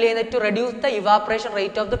നൈട്രജൻ ഫില്ല് ചെയ്യുന്നത് to reduce the evaporation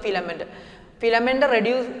rate of the filament. Filament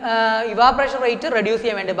evaporation rate reduce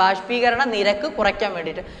ചെയ്യാൻ വേണ്ടി, ബാഷ്പീകരണ നിരക്ക് കുറയ്ക്കാൻ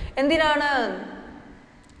വേണ്ടിയിട്ട്. എന്തിനാണ്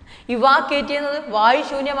ഇവാക്വേറ്റ് ചെയ്യുന്നത്?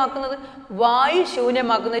 വായു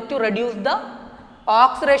ശൂന്യമാക്കുന്നത് to reduce the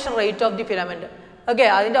oxidation rate of the filament. Okay,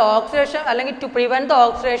 അതിൻ്റെ ഓക്സിഡേഷൻ അല്ലെങ്കിൽ ടു പ്രിവെൻറ്റ് ദ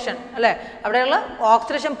ഓക്സിഡേഷൻ അല്ലേ, അവിടെയുള്ള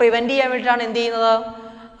ഓക്സിഡേഷൻ പ്രിവെൻറ്റ് ചെയ്യാൻ വേണ്ടിയിട്ടാണ് എന്ത് ചെയ്യുന്നത്?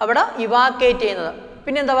 അവിടെ ഇവാക്വേറ്റ് ചെയ്യുന്നത്.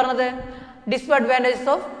 പിന്നെ എന്താ പറഞ്ഞത്? ഡിസ്അഡ്വാൻറ്റേജസ്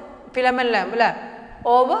ഓഫ് ഫിലമെന്റ് ലാമ്പ് അല്ലേ,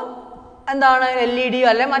 ഓവർ എന്താണ് LED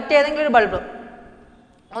അല്ലെ മറ്റേതെങ്കിലും ഒരു ബൾബ്.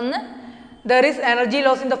 ഒന്ന്, there is energy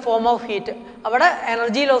loss in the form of heat. അവിടെ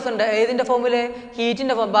എനർജി ലോസ് ഉണ്ട്. ഏതിൻ്റെ ഫോമിൽ?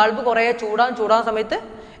 ഹീറ്റിൻ്റെ ഫോം. ബൾബ് കുറേ ചൂടാൻ സമയത്ത്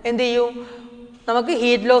എന്ത് ചെയ്യും? നമുക്ക്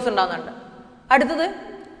ഹീറ്റ് ലോസ് ഉണ്ടാകുന്നുണ്ട്. അടുത്തത്,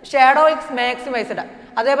 ഷാഡോ ഇസ് മാക്സിമൈസ്ഡ്.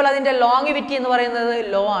 അതേപോലെ അതിൻ്റെ ലോങ്ങിവിറ്റി എന്ന് പറയുന്നത്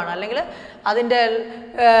ലോ ആണ്, അല്ലെങ്കിൽ അതിൻ്റെ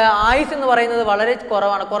ആയുസ് എന്ന് പറയുന്നത് വളരെ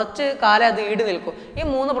കുറവാണ്. കുറച്ച് കാലം അത് ഈട് നിൽക്കും. ഈ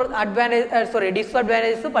 3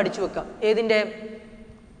 ഡിസ്അഡ്വാൻറ്റേജസ് പഠിച്ചു വെക്കാം. ഏതിൻ്റെ?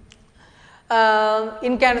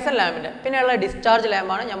 ഇൻകാൻഡസൻ ലാമ്പിൻ്റെ. പിന്നെയുള്ള ഡിസ്ചാർജ്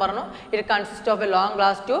ലാമ്പാണ്. ഞാൻ പറഞ്ഞു, it consist of A long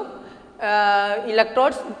glass tube,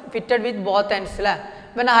 electrodes fitted with both ends അല്ലേ.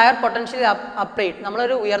 പിന്നെ ഹയർ പൊട്ടൻഷ്യൽ അപ്ലൈഡ്.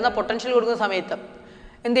 നമ്മളൊരു ഉയർന്ന പൊട്ടൻഷ്യൽ കൊടുക്കുന്ന സമയത്ത്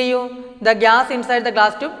എന്ത് ചെയ്യും? The gas inside the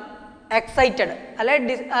glass tube excited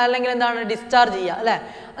അല്ലെങ്കിൽ എന്താണ് ഡിസ്ചാർജ് ചെയ്യുക അല്ലേ.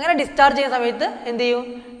 അങ്ങനെ ഡിസ്ചാർജ് ചെയ്യുന്ന സമയത്ത് എന്ത് ചെയ്യും?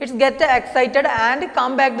 It's get excited and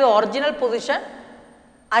come back to original position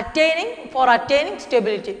attaining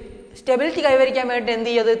stability കൈവരിക്കാൻ വേണ്ടി എന്ത്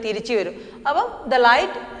ചെയ്യും? അത് തിരിച്ചു വരും. അപ്പം the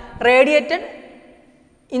light radiated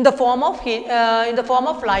in the form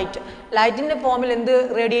of ലൈറ്റിൻ്റെ ഫോമിൽ എന്ത്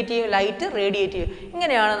റേഡിയേറ്റ് ചെയ്യും? ലൈറ്റ് റേഡിയേറ്റ് ചെയ്യും.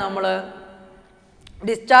 ഇങ്ങനെയാണ് നമ്മൾ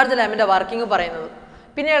ഡിസ്ചാർജ് ലാമ്പിൻ്റെ വർക്കിംഗ് പറയുന്നത്.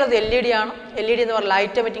 പിന്നെയുള്ളത് LED ആണ്. LED എന്ന് പറയുന്നത്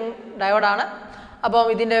ലൈറ്റ് എമിറ്റിംഗ് ഡയോഡാണ്. അപ്പം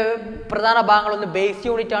ഇതിൻ്റെ പ്രധാന ഭാഗങ്ങളൊന്ന് ബേസ്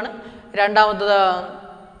യൂണിറ്റ് ആണ്, രണ്ടാമത്തത്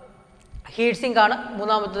ഹീറ്റ് സിങ്ക് ആണ്,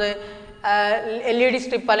 മൂന്നാമത്തത് LED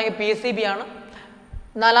സ്ട്രിപ്പ് അല്ലെങ്കിൽ PCB ആണ്,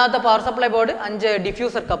 നാലാമത്തെ power supply board, 5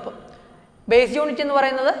 diffuser cup. Base unit എന്ന്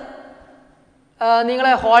പറയുന്നത്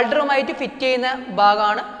നിങ്ങളെ ഹോൾഡറുമായിട്ട് ഫിറ്റ് ചെയ്യുന്ന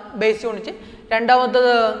ഭാഗമാണ് ബേസ് യൂണിറ്റ്. രണ്ടാമത്തെ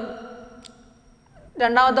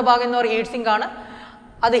ഭാഗം എന്ന് പറയുന്നത് ഹീറ്റ് സിങ്ക് ആണ്.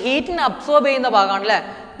 അത് ഹീറ്റിനെ അബ്സോർബ് ചെയ്യുന്ന ഭാഗമാണ് അല്ലേ.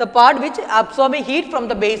 The part which absorbing heat from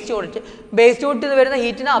the base unit. Base യൂണിറ്റിൽ നിന്ന് വരുന്ന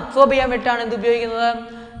ഹീറ്റിനെ അബ്സോർബ് ചെയ്യാൻ വേണ്ടിയിട്ടാണ് എന്ത് ഉപയോഗിക്കുന്നത്?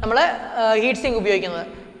 നമ്മൾ ഹീറ്റ് സിങ്ക് ഉപയോഗിക്കുന്നത്.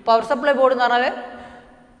 പവർ സപ്ലൈ ബോർഡ് എന്ന് പറഞ്ഞാൽ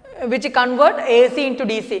which convert AC into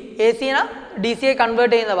DC, AC-നെ DC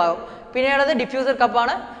convert ചെയ്യുന്ന ഭാഗം. പിന്നെയുള്ളത് ഡിഫ്യൂസർ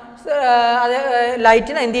കപ്പാണ്. അത്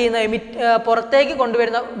ലൈറ്റിനെ എന്ത് ചെയ്യുന്ന പുറത്തേക്ക്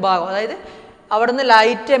കൊണ്ടുവരുന്ന ഭാഗം. അതായത് അവിടെ നിന്ന്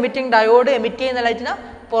ലൈറ്റ് എമിറ്റിംഗ് ഡയോഡ് എമിറ്റ് ചെയ്യുന്ന ലൈറ്റിനെ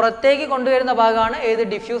പുറത്തേക്ക് കൊണ്ടുവരുന്ന ഭാഗമാണ് ഏത്?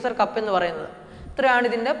 ഡിഫ്യൂസർ കപ്പ് എന്ന് പറയുന്നത്. ഇത്രയാണ്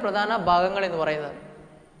ഇതിൻ്റെ പ്രധാന ഭാഗങ്ങൾ എന്ന് പറയുന്നത്.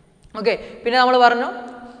 ഓക്കെ, പിന്നെ നമ്മൾ പറഞ്ഞു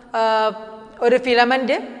ഒരു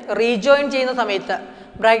ഫിലമെൻറ്റ് റീജോയിൻ ചെയ്യുന്ന സമയത്ത്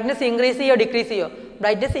ബ്രൈറ്റ്നസ് ഇൻക്രീസ് ചെയ്യോ ഡിക്രീസ് ചെയ്യോ?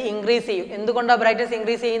 ബ്രൈറ്റ്നസ് ഇൻക്രീസ് ചെയ്യും. എന്തുകൊണ്ടാണ് ബ്രൈറ്റ്നസ്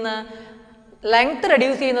ഇൻക്രീസ് ചെയ്യുന്നത്? ലെങ്ത്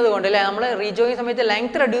റെഡ്യൂസ് ചെയ്യുന്നത് കൊണ്ട് അല്ലേ. നമ്മൾ റീജോയിൻ സമയത്ത്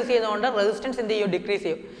ലെങ്ത് റെഡ്യൂസ് ചെയ്യുന്നതുകൊണ്ട് റെസിസ്റ്റൻസ് എന്ത് ചെയ്യും? ഡിക്രീസ്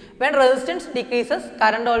ചെയ്യും. When resistance decreases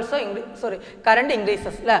current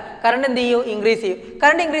increases അല്ലേ. കറണ്ട് എന്ത് ചെയ്യും? ഇൻക്രീസ് ചെയ്യും.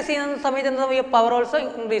 കറണ്ട് ഇൻക്രീസ് ചെയ്യുന്ന സമയത്ത് എന്താ ചെയ്യും? പവർ ഓൾസോ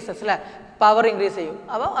ഇൻക്രീസസ് അല്ലേ. പവർ ഇൻക്രീസ് ചെയ്യും.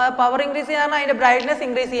 അപ്പോൾ പവർ ഇൻക്രീസ് ചെയ്യാൻ അതിൻ്റെ ബ്രൈറ്റ്നസ്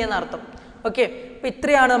ഇൻക്രീസ് ചെയ്യുന്ന അർത്ഥം. ഓക്കെ, അപ്പോൾ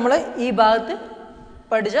ഇത്രയാണ് നമ്മൾ ഈ ഭാഗത്ത്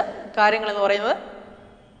പഠിച്ച കാര്യങ്ങളെന്ന് പറയുന്നത്.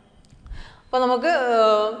 അപ്പോൾ നമുക്ക്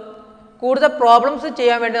കൂടുതൽ പ്രോബ്ലംസ്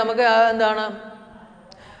ചെയ്യാൻ വേണ്ടി നമുക്ക് എന്താണ്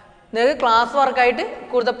നിങ്ങൾക്ക് ക്ലാസ് വർക്കായിട്ട്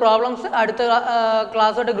കൂടുതൽ പ്രോബ്ലംസ് അടുത്ത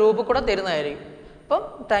ക്ലാസ്സായിട്ട് ഗ്രൂപ്പിൽ കൂടെ തരുന്നതായിരിക്കും. അപ്പം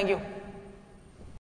താങ്ക് യു.